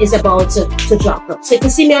moonshine is about to drop. So you can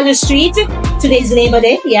see me on the street. Today's Labor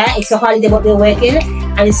Day, yeah, it's a holiday but we're working.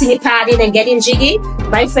 And you see me partying and getting jiggy.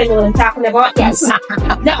 My friend knows what I'm talking about, yes.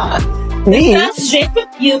 Now, the first drip,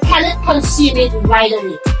 you cannot consume it right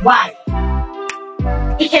away. Why?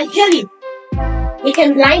 It can kill you. It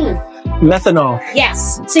can blind you. Methanol.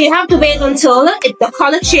 Yes. So you have to wait until the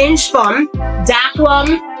color change from dark rum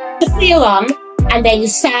to clear rum, and then you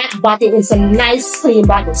start bottling in some nice clean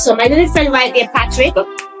bottle. So my little friend right there, Patrick,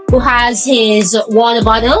 who has his water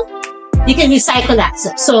bottle, you can recycle that.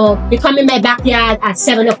 So you come in my backyard at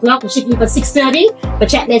 7 o'clock, we should leave at 6:30, but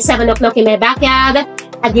check that 7 o'clock in my backyard,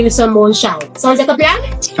 I'll give you some moonshine. Sounds like a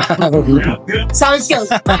plan? Sounds good.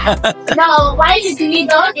 Now, why is it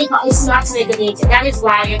illegal? Because it's not regulated. That is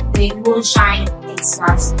why the moonshine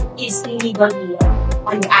is illegal here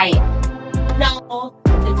on the island. Now,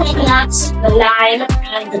 the coconut, the lime,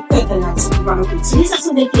 and the coconut rum. So these are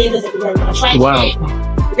some of the flavors that we're going to try today.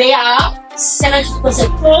 They are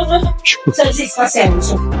 70% clover,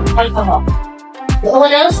 36% alcohol. The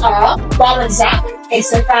owners are Bob and Zach,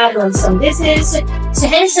 extra on some business, so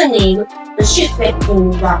hence the name, the shipment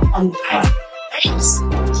on the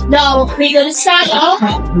island. Now, we're going to start off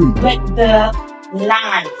with the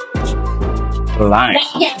lime. Lime?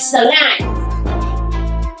 Yes, the lime.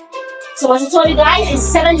 So as I told you guys,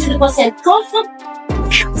 it's 70% clover,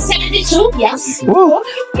 72, yes. Whoa.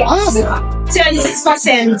 Yes.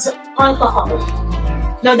 36% alcohol.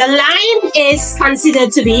 Now the lime is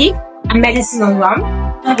considered to be a medicinal rum.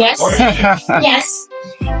 Yes. Yes.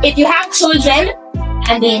 If you have children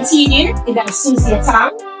and they're teething, it will soothe your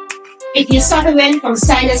tongue. If you're suffering from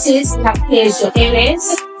sinuses, it will clear your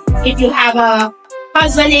airways. If you have a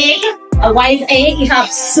husband ache, a wife ache, it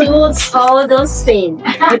helps soothe all those pain.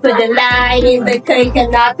 You put the lime in the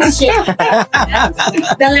coconut shake.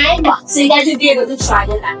 The lime box, so you guys will be able to try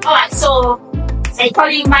the lime. Alright, so I call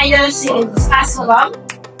you minors in pass along.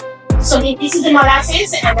 So this is the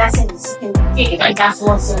molasses, and that's it. You can take it, and that's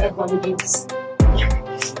what's everybody use.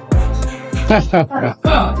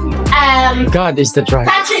 God is the driver.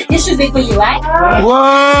 Patrick, this should be for you, right?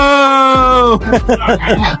 Whoa!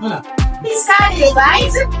 He started it,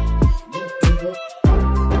 right?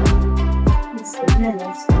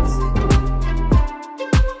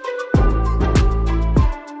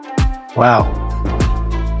 Wow.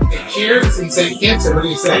 Cheers and say cancer. What do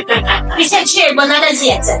you say? We said cheers, but not as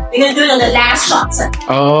yet. We're going to do it on the last shot.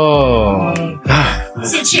 Oh. We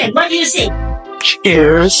said cheers. What do you say?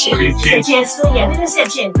 Cheers. What do you say? Cheers. So yeah, we didn't say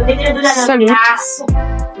cheers. But we're going to do that on the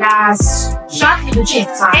last shot. We do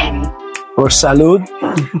cheers, okay? Or salud.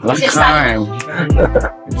 What time?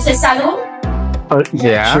 You say salud?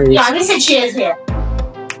 Yeah. Cheers. Yeah, we say cheers here.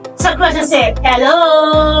 Some person say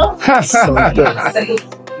hello. So good.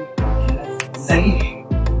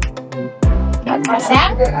 What's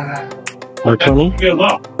that? Or Tony, Good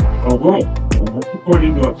luck. Oh, whoa. Put it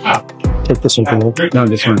into a cup. take this one for me. No,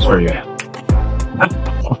 this one's for you.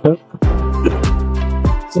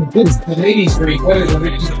 So this is the ladies' drink. What is the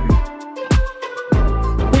ladies' drink?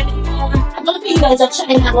 I don't think you guys are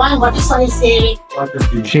trying that one, but this one is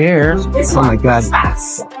the Cheers. this Oh one. my God.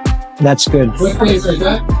 Spice. That's good. What place is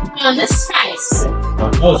that? The spice.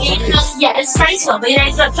 Oh, Yeah, the spice one, but you're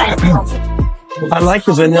not trying to I like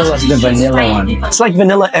the vanilla. The vanilla one. It's like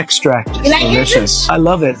vanilla extract. You like it? Delicious. I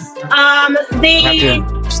love it.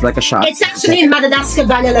 It's like a shot. It's actually Madagascar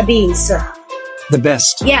vanilla beans. The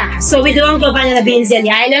best. Yeah, so we don't grow vanilla beans in the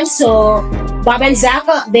island, so Bob and Zach,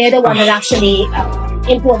 they're the one that actually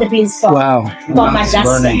import the beans from. Wow. From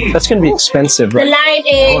Madagascar. That's going to be expensive, The right? line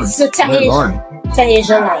is Tahitian lime.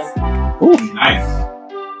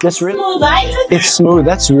 nice. That's really. Smooth, right? It's smooth.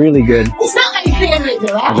 That's really good. It's not my favorite,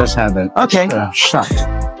 though. I just had it. Okay. Shot.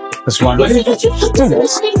 This one. That's my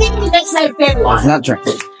favorite It's one. not drink.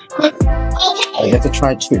 I Okay. get to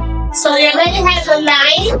try two. So you already have the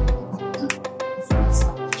lime.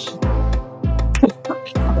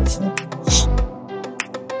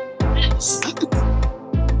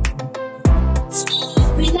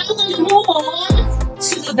 We now want to move on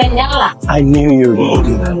to the vanilla. I knew you were going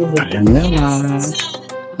to do that. Vanilla.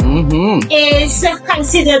 Mm-hmm. It's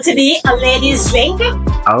considered to be a lady's drink.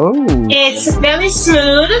 Oh. It's very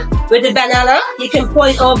smooth with the vanilla. You can pour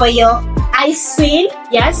it over your ice cream.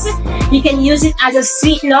 Yes. You can use it as a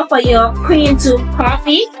sweetener for your cream to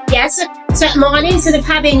coffee. Yes. So at morning, instead of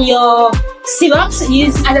having your syrups,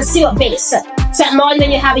 use it as a syrup base. So at morning,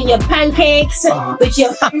 when you're having your pancakes with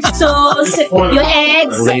your French toast, your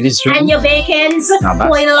eggs, Ladies' drink. and your bacons, Now that's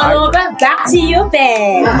pour it all over, back to your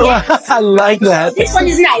bed. I like that. This one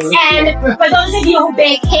is nice. And for those of you who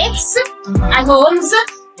bake cakes at homes,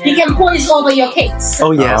 you can pour this over your cakes.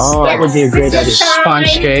 Oh yes, Oh. that would be a great idea.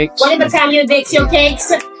 Sponge cakes. Whatever time you bake your cakes,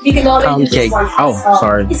 you can always Pound use cake. this one. Oh,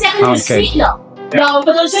 sorry. It's actually a Pound cake. sweetener. Now,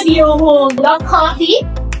 for those of you who love coffee,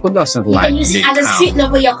 Who doesn't you like can use it as a pound? sweetener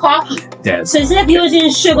for your coffee. Dead. So instead of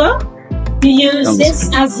using sugar, you use this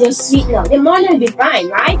as your sweetener. The morning will be fine,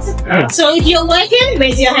 right? Yeah. So if you're working,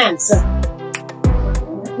 raise your hands.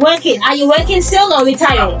 Working. Are you working still or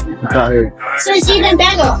retired? So it's even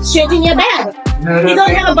better. Straighten your bed. You don't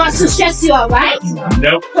have a boss to stress you out, right?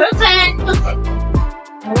 Nope. Perfect.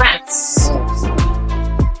 Alright.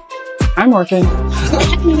 I'm working.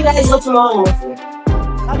 You guys go tomorrow.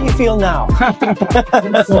 How do you feel now?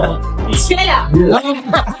 Straight up.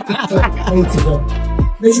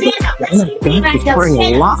 Straight up. Let's You're pouring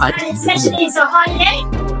a lot. Especially it's a holiday.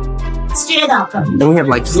 Straight up. And we have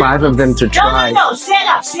like 5 of them to try. No. Straight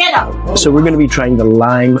up. Straight up. So we're going to be trying the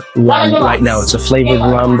lime rum right now. It's a flavored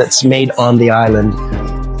rum that's made on the island.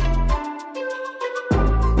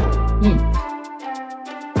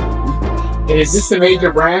 Is this a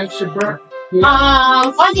major branch, bro?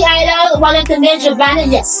 On the island, one of the major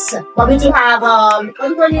brands, yes. But we do have,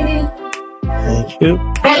 what do you mean? Thank you.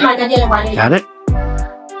 Bellman, the other one. Got it?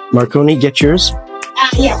 Marconi, get yours.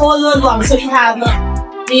 Yeah, all those ones. So we have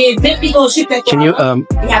the big people ship. Can you,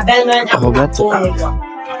 we have Bellman. hold that?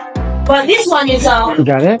 But this one is, You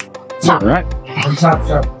got it? All right. On top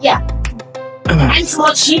shelf. yeah. And it's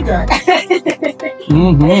more cheaper.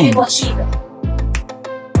 Mm-hmm. It's more cheaper.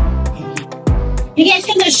 You guys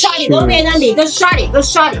can just shot it. Don't wait on me. Just shot it.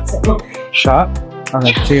 Just shot it. Shot? All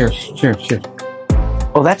right. Yeah. Cheers. Cheers. Cheers.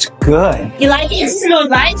 Oh, that's good. You like it? It's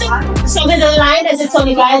smooth, right? So with the lime, as it's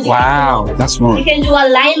only lime. Wow. That's You more. can do a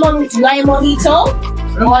lime mojito,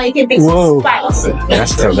 or you can mix Whoa. with Sprite.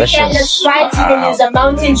 That's You can the delicious. Sprite, you can use a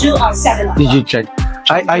Mountain Dew or 7-Up. Did you check?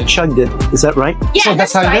 I chugged it. Is that right? Yeah, So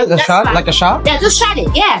that's how you fine. do it? The That's shot? fine. Like a shot? Yeah, just shot it.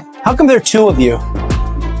 Yeah. How come there are 2 of you?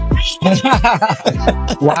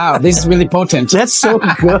 Wow. This is really potent. That's so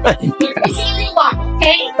good. It's only one,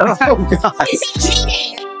 okay? Oh, God. It's a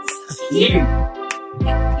drinking.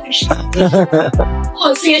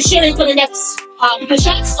 Oh, so you're sharing for the next the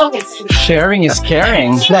shots? Okay. Sharing is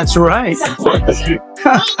caring. That's right.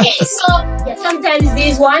 Okay, so yeah, sometimes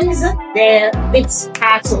these ones, they're a bit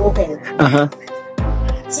hard to open. Uh-huh.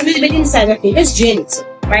 So a little bit inside of it. Let's drain it.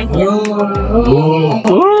 Right here.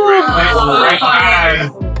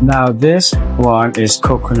 Now this one is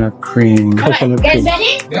coconut cream. Coconut Guys cream.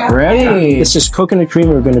 ready? Ready? This is coconut cream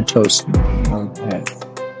we're going to toast. Okay.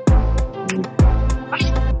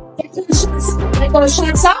 Get those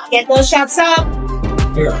shots up. Get those shots up.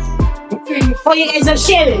 Oh, you guys are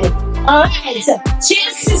sharing it. Alright.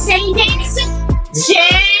 Cheers to St. Kitts.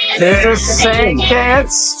 Cheers. Cheers, St.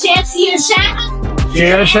 Kitts. Cheers to your chef.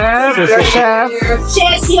 Cheers, chef. Cheers, chef.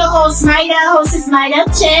 Cheers to your host, Maida. Hostess Maida.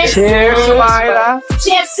 Cheers. Cheers, Lila.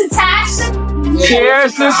 Cheers to Tash.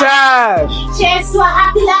 Cheers to Sash. Cheers to a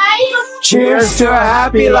happy life. Cheers to a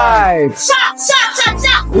happy life. Shot, shot, shot,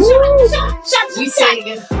 shot. Shot, shot, shot, shot.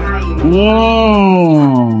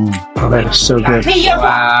 Mmm. Oh, that is so good. Hey, you're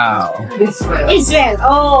Wow. Israel.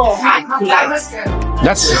 Oh.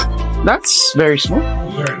 That's very smooth.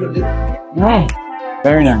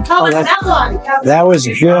 Very nice. How was that one? That was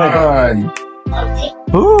good. Good. Okay.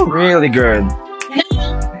 Ooh. Really good.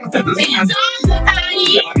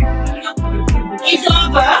 It's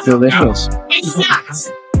over. Delicious. It's not.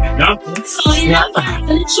 So you're not going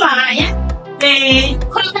to try the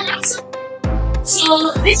coconuts.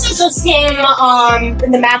 So this is just came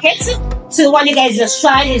in the market. So what you guys just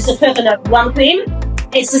tried is the coconut rum cream.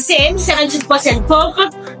 It's the same, 70% coke,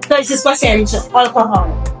 36% alcohol.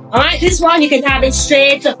 Alright, this one you can have it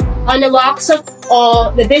straight on the rocks,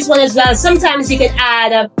 or this one as well. Sometimes you can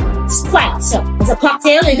add Sprite. So as a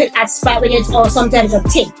cocktail, you can add Sprite with it, or sometimes a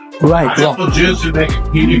tea. Right. Apple juice to make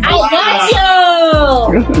it peanut. I got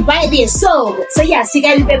you! Right there. So yes, you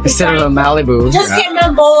can Instead of a Malibu. just get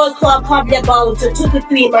them bowl for probably about 2 to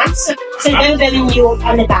 3 months. So very new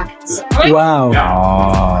on the back. Right? Wow.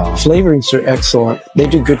 Oh. Flavorings are excellent. They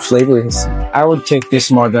do good flavorings. I would take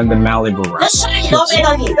this more than the Malibu, right? Let's try it. Don't wait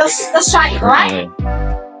on it. Let's try it, right?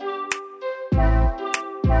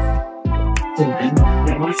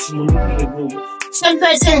 Some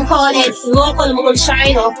person call it local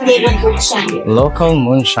moonshine or flavored moonshine. Local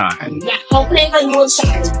moonshine. Yeah, or flavored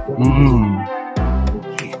moonshine.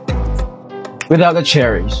 Without the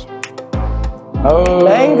cherries. Oh.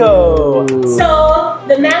 Mango. So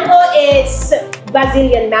the mango is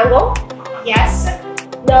Brazilian mango. Yes.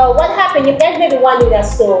 Now what happened? You guys maybe wondering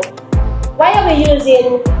as to why are we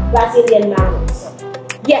using Brazilian mangoes?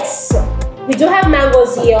 Yes, we do have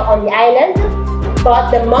mangoes here on the island,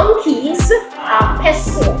 but the monkeys are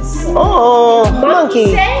pestilence. Oh,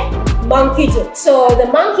 Monkeys say, monkey do. So the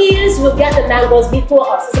monkeys will get the mangoes before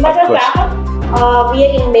us. As a matter of fact, we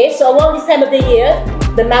are in May, so around this time of the year,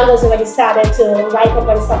 the mangoes already started to ripen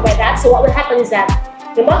and stuff like that. So what will happen is that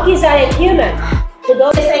the monkeys are like human. They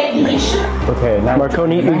don't like fish. Okay, now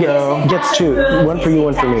Marconi, you get 2. One for you,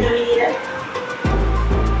 one for me.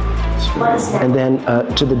 And then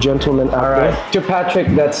to the gentleman out there. to Patrick,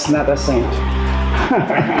 that's not a saint.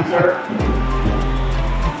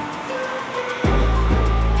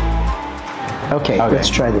 Okay, let's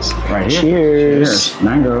try this. Right here. Cheers.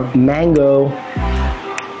 Mango. Mango.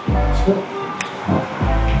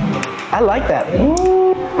 I like that.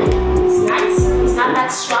 It's nice. It's not that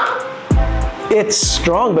strong. It's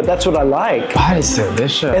strong, but that's what I like. That is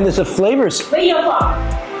delicious. And there's the flavors. Where you from?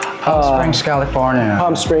 Palm Springs, California.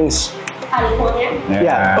 Palm Springs. California?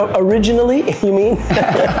 Yeah. Originally, you mean?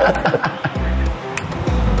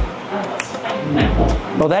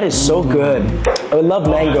 Oh, that is so good. I love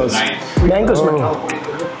mangoes. Mangoes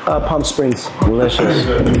are Palm Springs. Delicious.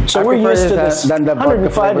 So we're used to this. Than the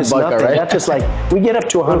 105 is vodka, nothing. right? That's just like, we get up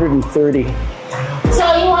to 130. So you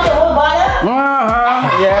want the whole bottle?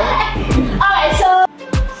 Yeah. Alright, so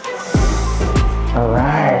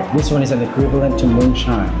Alright. This one is an equivalent to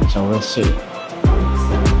moonshine, so we'll see.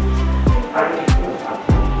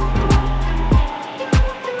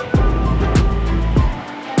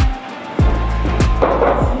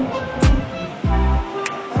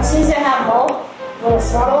 since I have more, want a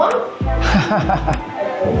smaller one?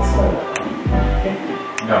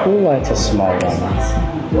 Who likes a small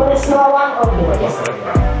one? Want a small one? Okay, yes.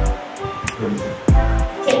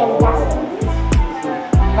 Take a glass.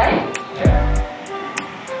 Right?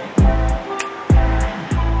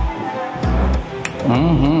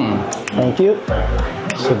 Thank you.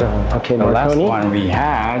 So the last Marconi. one we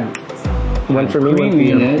had, One for me, one for cream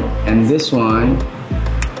in you. it, and this one,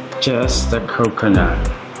 just the coconut.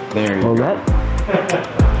 There you Hold go. that.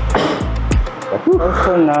 The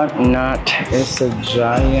coconut nut is a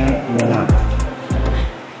giant nut.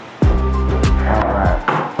 Alright.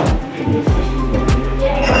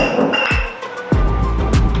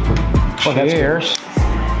 Cheers.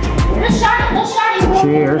 Let's try it.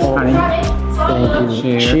 Cheers, honey. Thank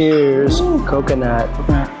you. Cheers. Coconut.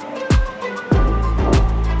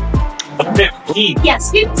 15.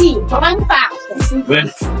 Yes, 15. 1 pound.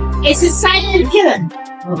 It's a silent killer.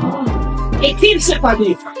 It keeps it on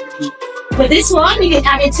you. With this one, you can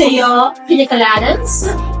add it to your pina coladas,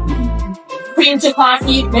 cream to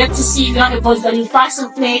coffee, milk to cereal, it goes on your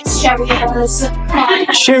frosted flakes, Cheerios.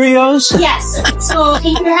 Cheerios? Yes. So if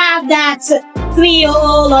you have that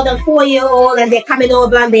 3-year-old or the 4-year-old and they're coming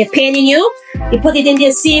over and they're paining you, you put it in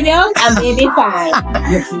their cereal and they'll be fine.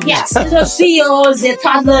 Yes. Little 3-year-olds, they're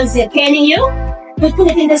toddlers, they're paining you. You put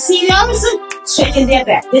it in the cereals, straight in their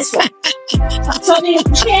bed. This one. So the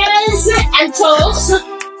cheers and toast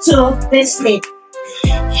to this plate.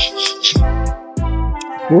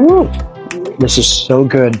 Ooh, this is so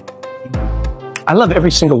good. I love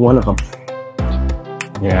every single one of them.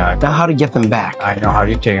 Yeah, Now how to get them back. I know how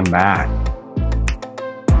you take them back.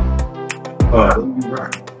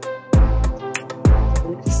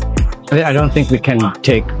 I don't think we can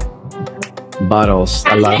take bottles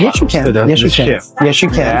allowed. Yes, you can. to the- Yes, you the can. ship. Yes, you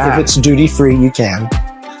can. Yeah. If it's duty free, you can.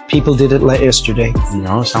 People did it yesterday.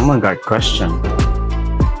 No, someone got questioned.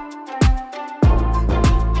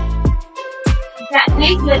 That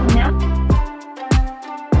plate good enough.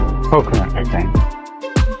 Coconut, I think.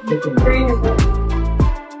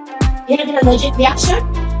 You have an allergic reaction?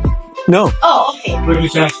 No. Oh, okay. But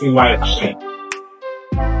he's asking why it's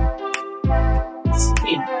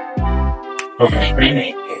pink.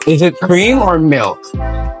 Okay. Is it cream or milk?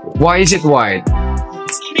 Why is it white?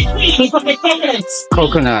 It's gonna be creamy from the coconuts.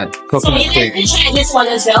 Coconut. So Coconut you cream. can try this one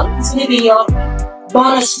as well. It's gonna be your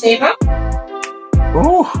bonus flavor.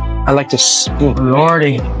 Oh, I like this.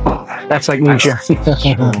 Lordy. That's like New Jersey.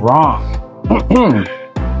 Wrong.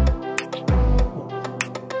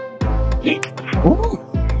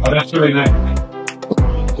 Oh, that's really nice.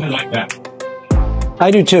 I like that. I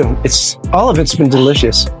do too. It's all of it's been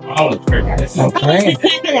delicious. Oh, it's very nice. Okay.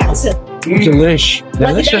 Coconuts. Delish. Was it better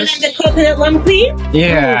Delicious. than the coconut one, please?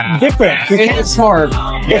 Yeah. Different. It's more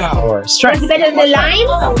flowers. Was it better than the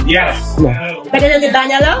lime? Yes. Better than the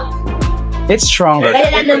vanilla? It's stronger.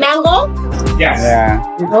 Better than the mango? Yes. Yeah.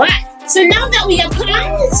 Alright. So now that we have come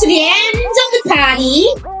to the end of the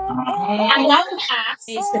party, I'm going to ask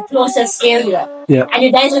is the closest area. Yeah. And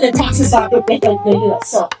you guys know the taxes are different for you.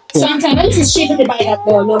 So sometimes it's cheaper to buy that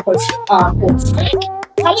the local foods.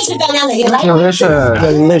 How was the banana? You like it? Delicious.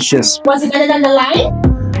 Delicious. Was it better than the lime?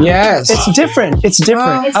 Yes. It's different. It's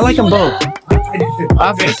different. I like them both.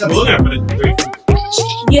 It's similar, but it's very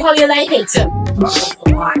You how you like it?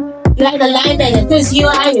 You like the lime better because you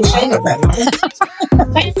are Irish, right? But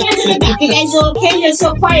in front of the back, you guys are okay? You're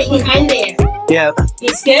so quiet behind there. Yeah.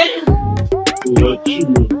 It's good?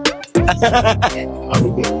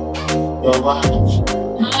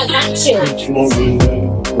 Not sure.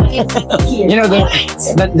 You know,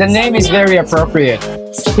 the name is very appropriate.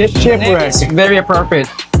 Shipwreck. It's very appropriate.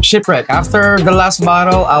 Shipwreck. After the last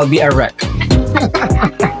bottle, I'll be a wreck.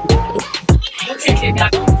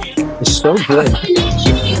 It's so good.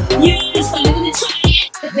 You started to try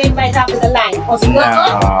it. The grape right after the line. Was it good?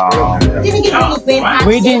 No. Didn't get any grape after.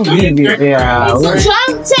 We didn't give you. Yeah. It's a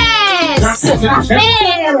drunk test!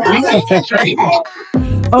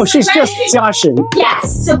 Oh, she's just joshing.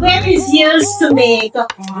 Yes, so grape is used to make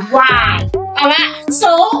wine. Alright,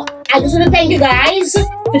 so I just want to thank you guys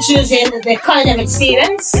for choosing the culinary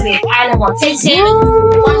experience with Animal Tasting.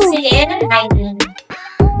 Once again,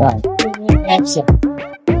 that's it.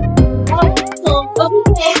 So,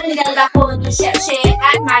 we got the chef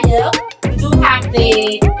at Maya. We do have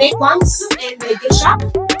the big ones in the gift shop,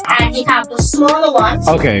 and we have the smaller ones.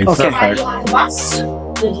 Okay. Okay. And you have the bus.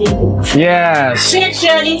 Yes. Safe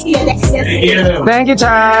journey to your next destination. Thank you,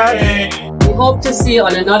 Tad. We hope to see you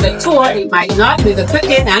on another tour. It might not be the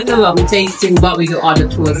cooking and the rum tasting, but we do other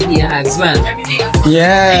tours here as well.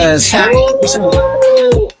 Yes.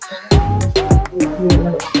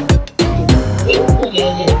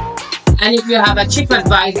 And if you have a trip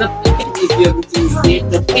advisor, if you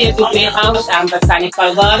the Pay to Play House and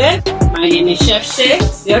Botanical Garden, my name is Chef Shay,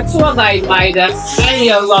 your tour guide Maida, and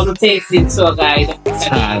your rum tasting tour guide.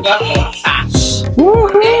 Tash.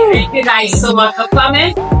 Thank you guys so much for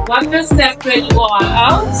coming. One more step when you are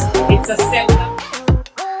out. It's a step.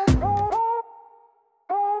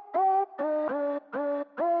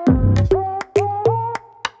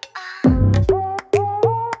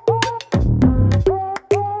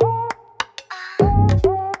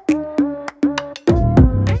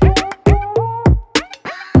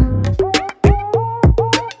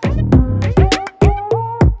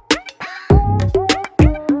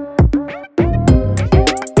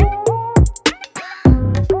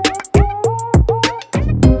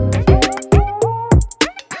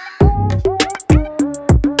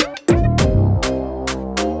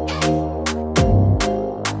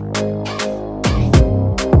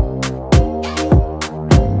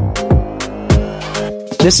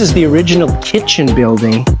 This is the original kitchen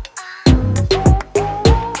building.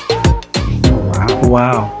 Wow.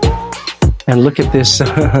 Wow. And look at this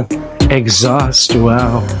exhaust.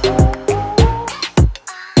 Wow.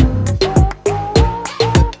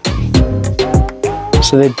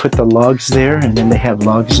 So they'd put the logs there, and then they have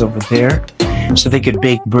logs over there. So they could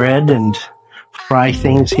bake bread and fry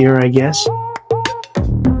things here, I guess.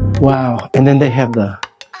 Wow. And then they have the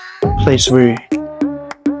place where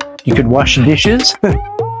you could wash dishes.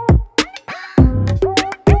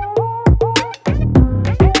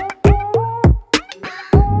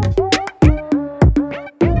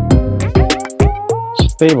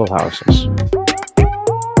 Stable houses.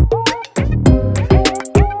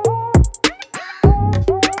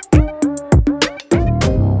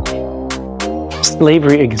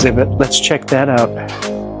 Slavery exhibit. Let's check that out.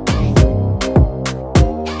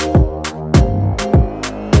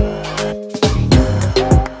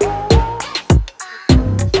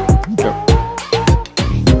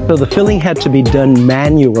 So the filling had to be done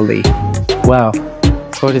manually. Wow.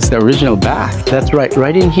 So it is the original bath. That's right,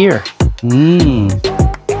 right in here. Mmm.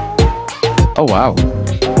 Oh, wow.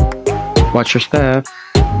 Watch your step.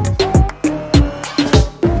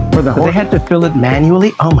 For the But they had to fill it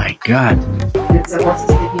manually? Oh my God.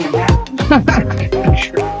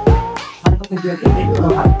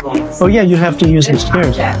 Oh yeah, you have to use the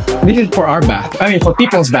stairs. This is for our bath. I mean, for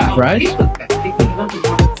people's bath, right?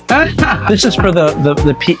 This is for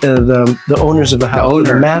the owners of the house.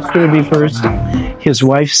 The master would be first, his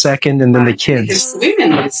wife second, and then the kids.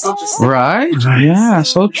 Right? Yeah,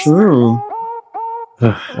 so true.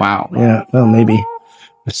 Wow. Yeah, well, maybe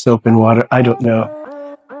with soap and water. I don't know.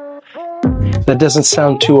 That doesn't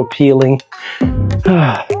sound too appealing.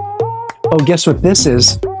 Oh, guess what this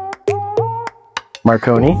is?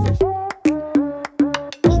 Marconi.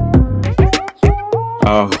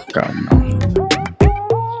 Oh, God, no.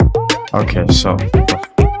 Okay, so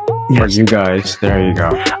for you guys, there you go.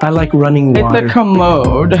 I like running water. It's a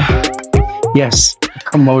commode. Yes.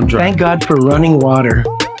 Commode drink. Thank God for running water.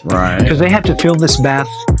 Right. Because they had to fill this bath,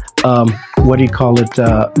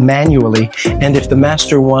 manually. And if the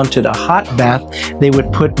master wanted a hot bath, they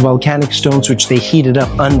would put volcanic stones, which they heated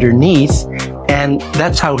up underneath. And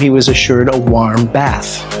that's how he was assured a warm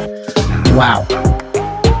bath. Wow.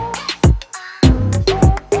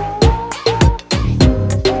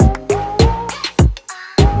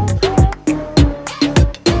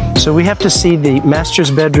 So we have to see the master's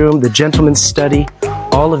bedroom, the gentleman's study,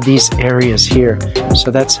 all of these areas here.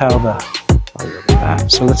 So that's how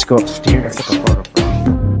so let's go upstairs.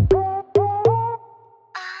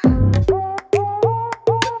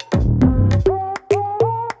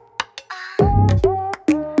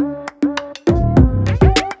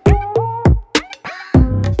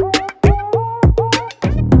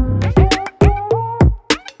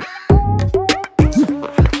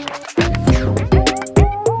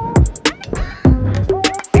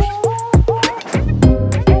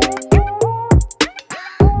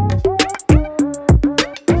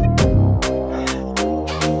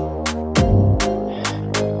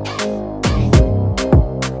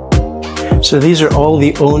 So these are all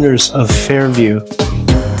the owners of Fairview.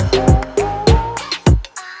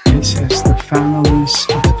 This is the families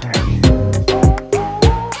of Fairview.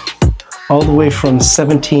 All the way from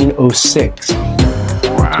 1706 to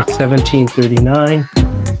 1739.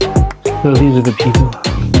 So these are the people.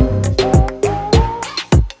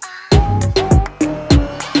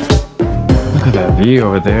 Look at that view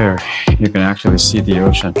over there. You can actually see the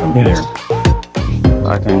ocean from here.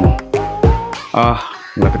 I can...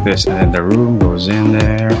 look at this, and then the room goes in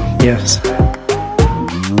there. Yes.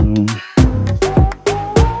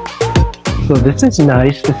 So this is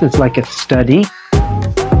nice. This is like a study.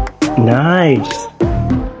 Nice.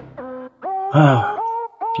 Wow.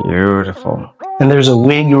 Beautiful. And there's a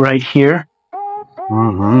wig right here.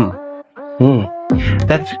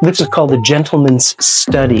 This is called the gentleman's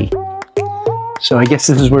study. So I guess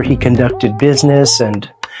this is where he conducted business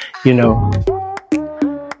and, you know,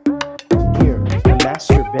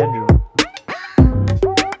 bedroom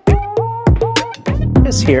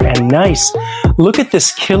is here, and nice. Look at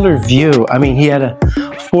this killer view. I mean, he had a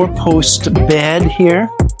 4-post bed here.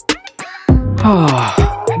 Oh,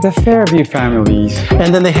 the Fairview families.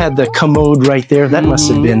 And then they had the commode right there. That must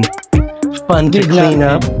have been fun to clean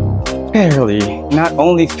up. Fairly, not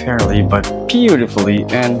only fairly, but beautifully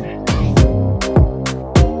and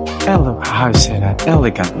how do you say that?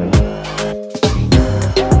 Elegantly.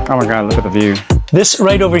 Oh my God, look at the view. This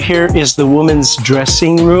right over here is the woman's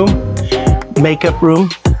dressing room, makeup room.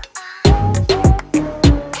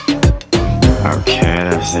 Okay,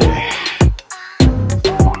 let's see.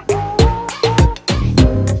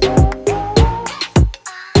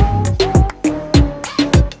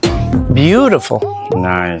 Beautiful.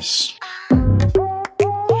 Nice.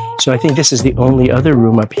 So I think this is the only other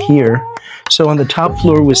room up here. So on the top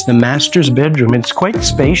floor was the master's bedroom. It's quite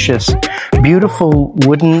spacious. Beautiful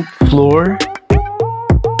wooden floor.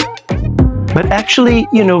 But actually,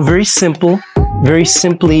 you know, very simple, very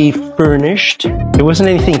simply furnished. It wasn't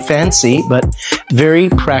anything fancy, but very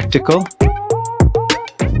practical.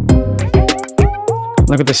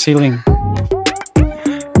 Look at the ceiling.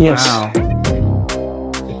 Yes. Wow.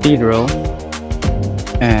 Cathedral.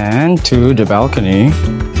 And to the balcony.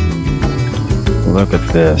 Look at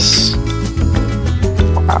this.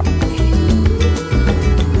 Wow.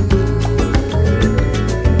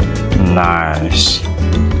 Nice.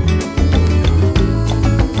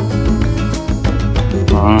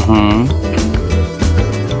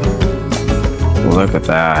 Look at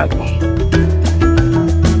that.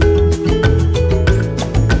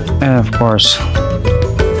 And of course,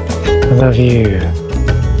 the view.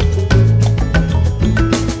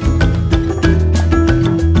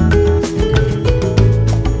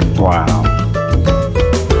 Wow.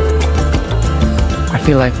 I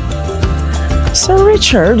feel like, Sir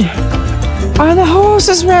Richard, are the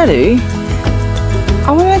horses ready?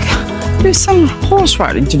 I want to do some horse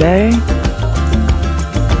riding today.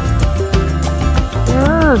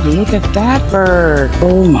 Bird, look at that bird.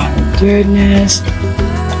 Oh my goodness.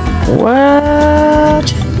 What?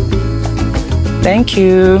 Thank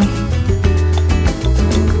you.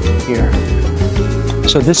 Here.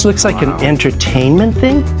 So this looks like an entertainment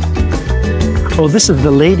thing. Oh, this is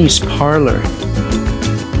the ladies' parlor.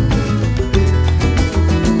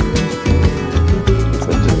 It's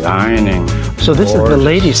a dining. So this is the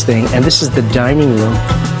ladies' thing, and this is the dining room.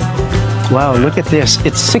 Wow, look at this.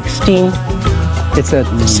 It's 16. It's a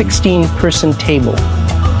 16-person table.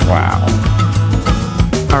 Wow.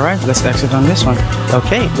 All right, let's exit on this one.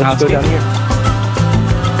 Okay, let's go down here.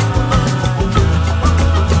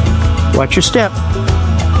 Watch your step.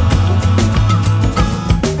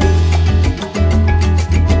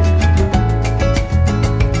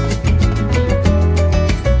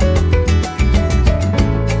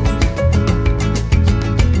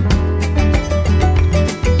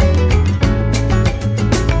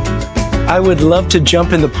 I would love to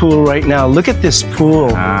jump in the pool right now. Look at this pool.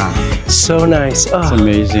 So nice. Oh, it's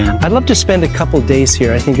amazing. I'd love to spend a couple days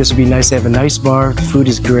here. I think this would be nice. They have a nice bar. Food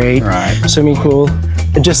is great. Right. Swimming pool.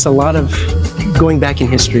 And just a lot of going back in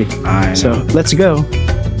history. So let's go.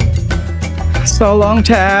 So long,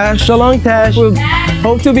 Tash. So long, Tash. We'll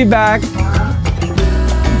hope to be back.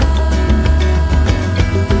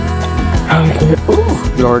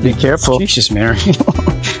 Ooh, Lord, be careful. Jesus, Mary.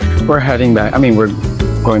 We're heading back. I mean, we're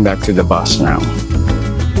going back to the bus now.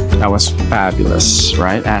 That was fabulous,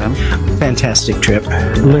 right, Adam? Fantastic trip.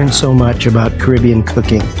 Learned so much about Caribbean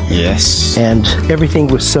cooking. Yes. And everything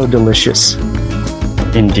was so delicious.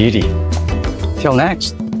 Indeedy. Till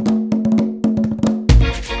next.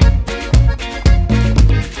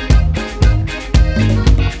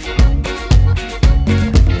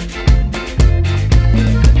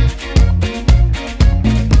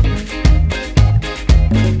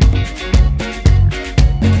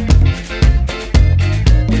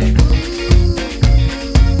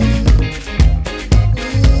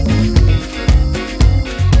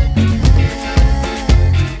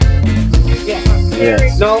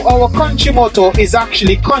 Now, our country motto is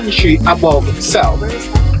actually country above self.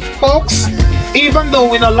 Folks, even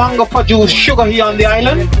though we no longer produce sugar here on the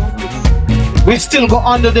island, we still go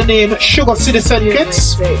under the name Sugar Citizen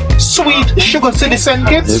Kits, Sweet Sugar Citizen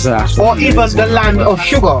Kits, or even the Land of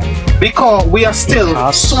Sugar, because we are still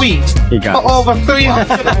sweet. For over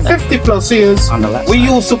 350 plus years, we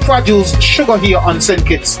used to produce sugar here on St.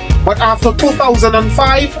 Kitts. But after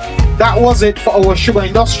 2005, that was it for our sugar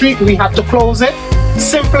industry. We had to close it.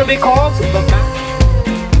 Simply because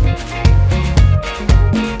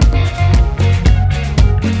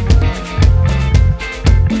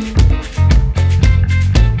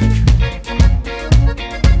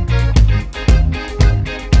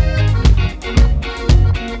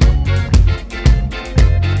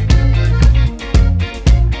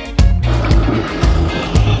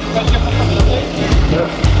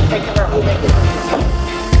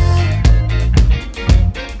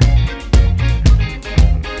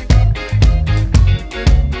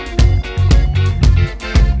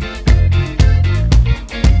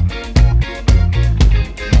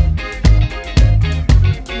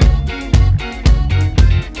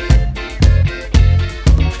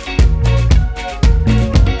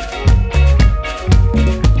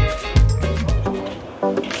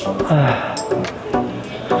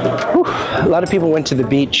a lot of people went to the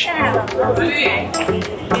beach.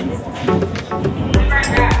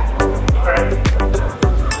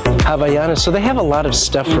 Havaianas, so they have a lot of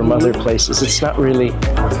stuff from other places. It's not really...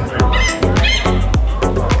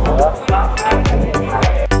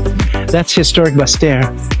 That's historic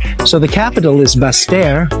Basse-Terre. So the capital is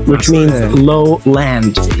Basse-Terre, which means low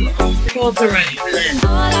land.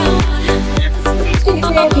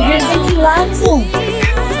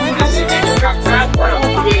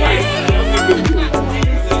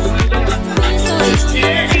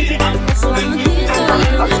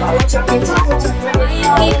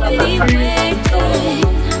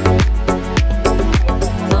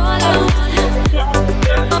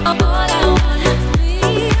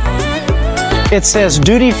 It says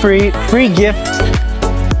duty-free, free gift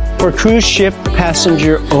for cruise ship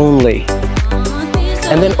passenger only.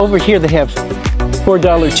 And then over here they have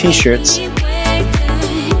 $4 t-shirts. You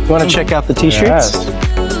want to check out the t-shirts? Yes.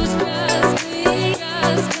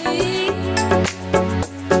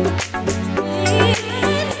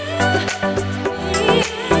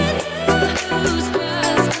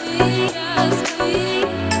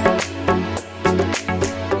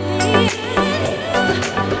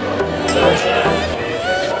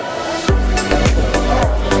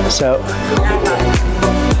 So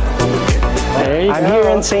There you I'm go. here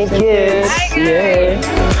in St. Kitts. Yay.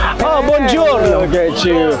 Oh, buongiorno. Look at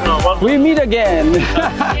you. We meet again.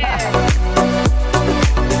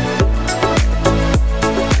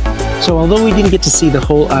 So although we didn't get to see the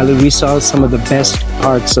whole island, we saw some of the best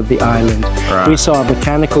parts of the island. Right. We saw a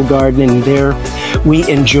botanical garden, and there we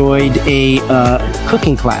enjoyed a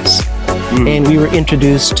cooking class. And we were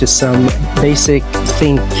introduced to some basic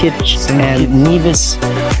stkitts and Nevis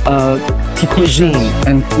cuisine.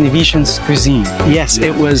 And Nevisian's cuisine. Yes,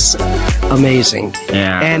 it was amazing.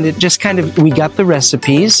 Yeah. And it just kind of, we got the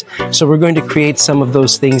recipes, so we're going to create some of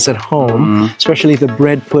those things at home, especially the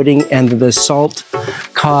bread pudding and the salt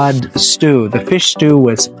cod stew. The fish stew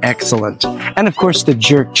was excellent. And of course the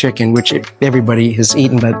jerk chicken, which everybody has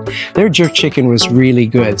eaten, but their jerk chicken was really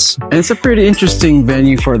good. And it's a pretty interesting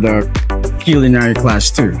venue for the culinary class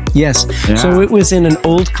too. Yes. Yeah. So it was in an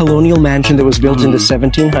old colonial mansion that was built in the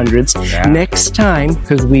 1700s. Yeah. Next time,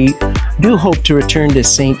 because we do hope to return to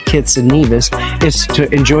St. Kitts and Nevis, is to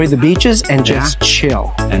enjoy the beaches and just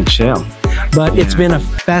chill. And chill. But it's been a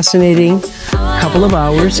fascinating couple of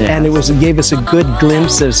hours, and it gave us a good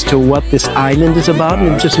glimpse as to what this island is about,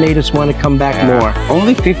 and it just made us want to come back more.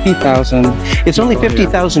 Only 50,000. It's only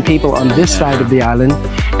 50,000 people on this side of the island,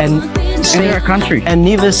 and in our country. And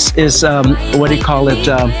Nevis is,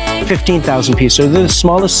 15,000 people. So they're the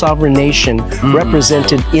smallest sovereign nation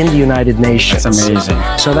represented in the United Nations. That's amazing.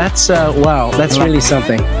 So that's, wow, that's really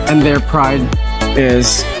something. And their pride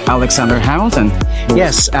is Alexander Hamilton.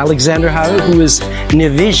 Yes, Alexander Hamilton, who is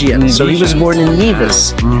Nevisian. So he was born in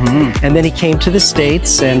Nevis. And then he came to the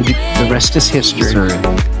States, and the rest is history.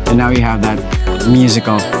 And now you have that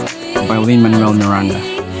musical by Lin-Manuel Miranda.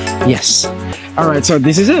 Yes. All right, so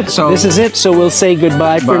this is it. So this is it. So we'll say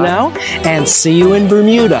goodbye for now, and see you in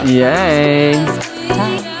Bermuda. Yay.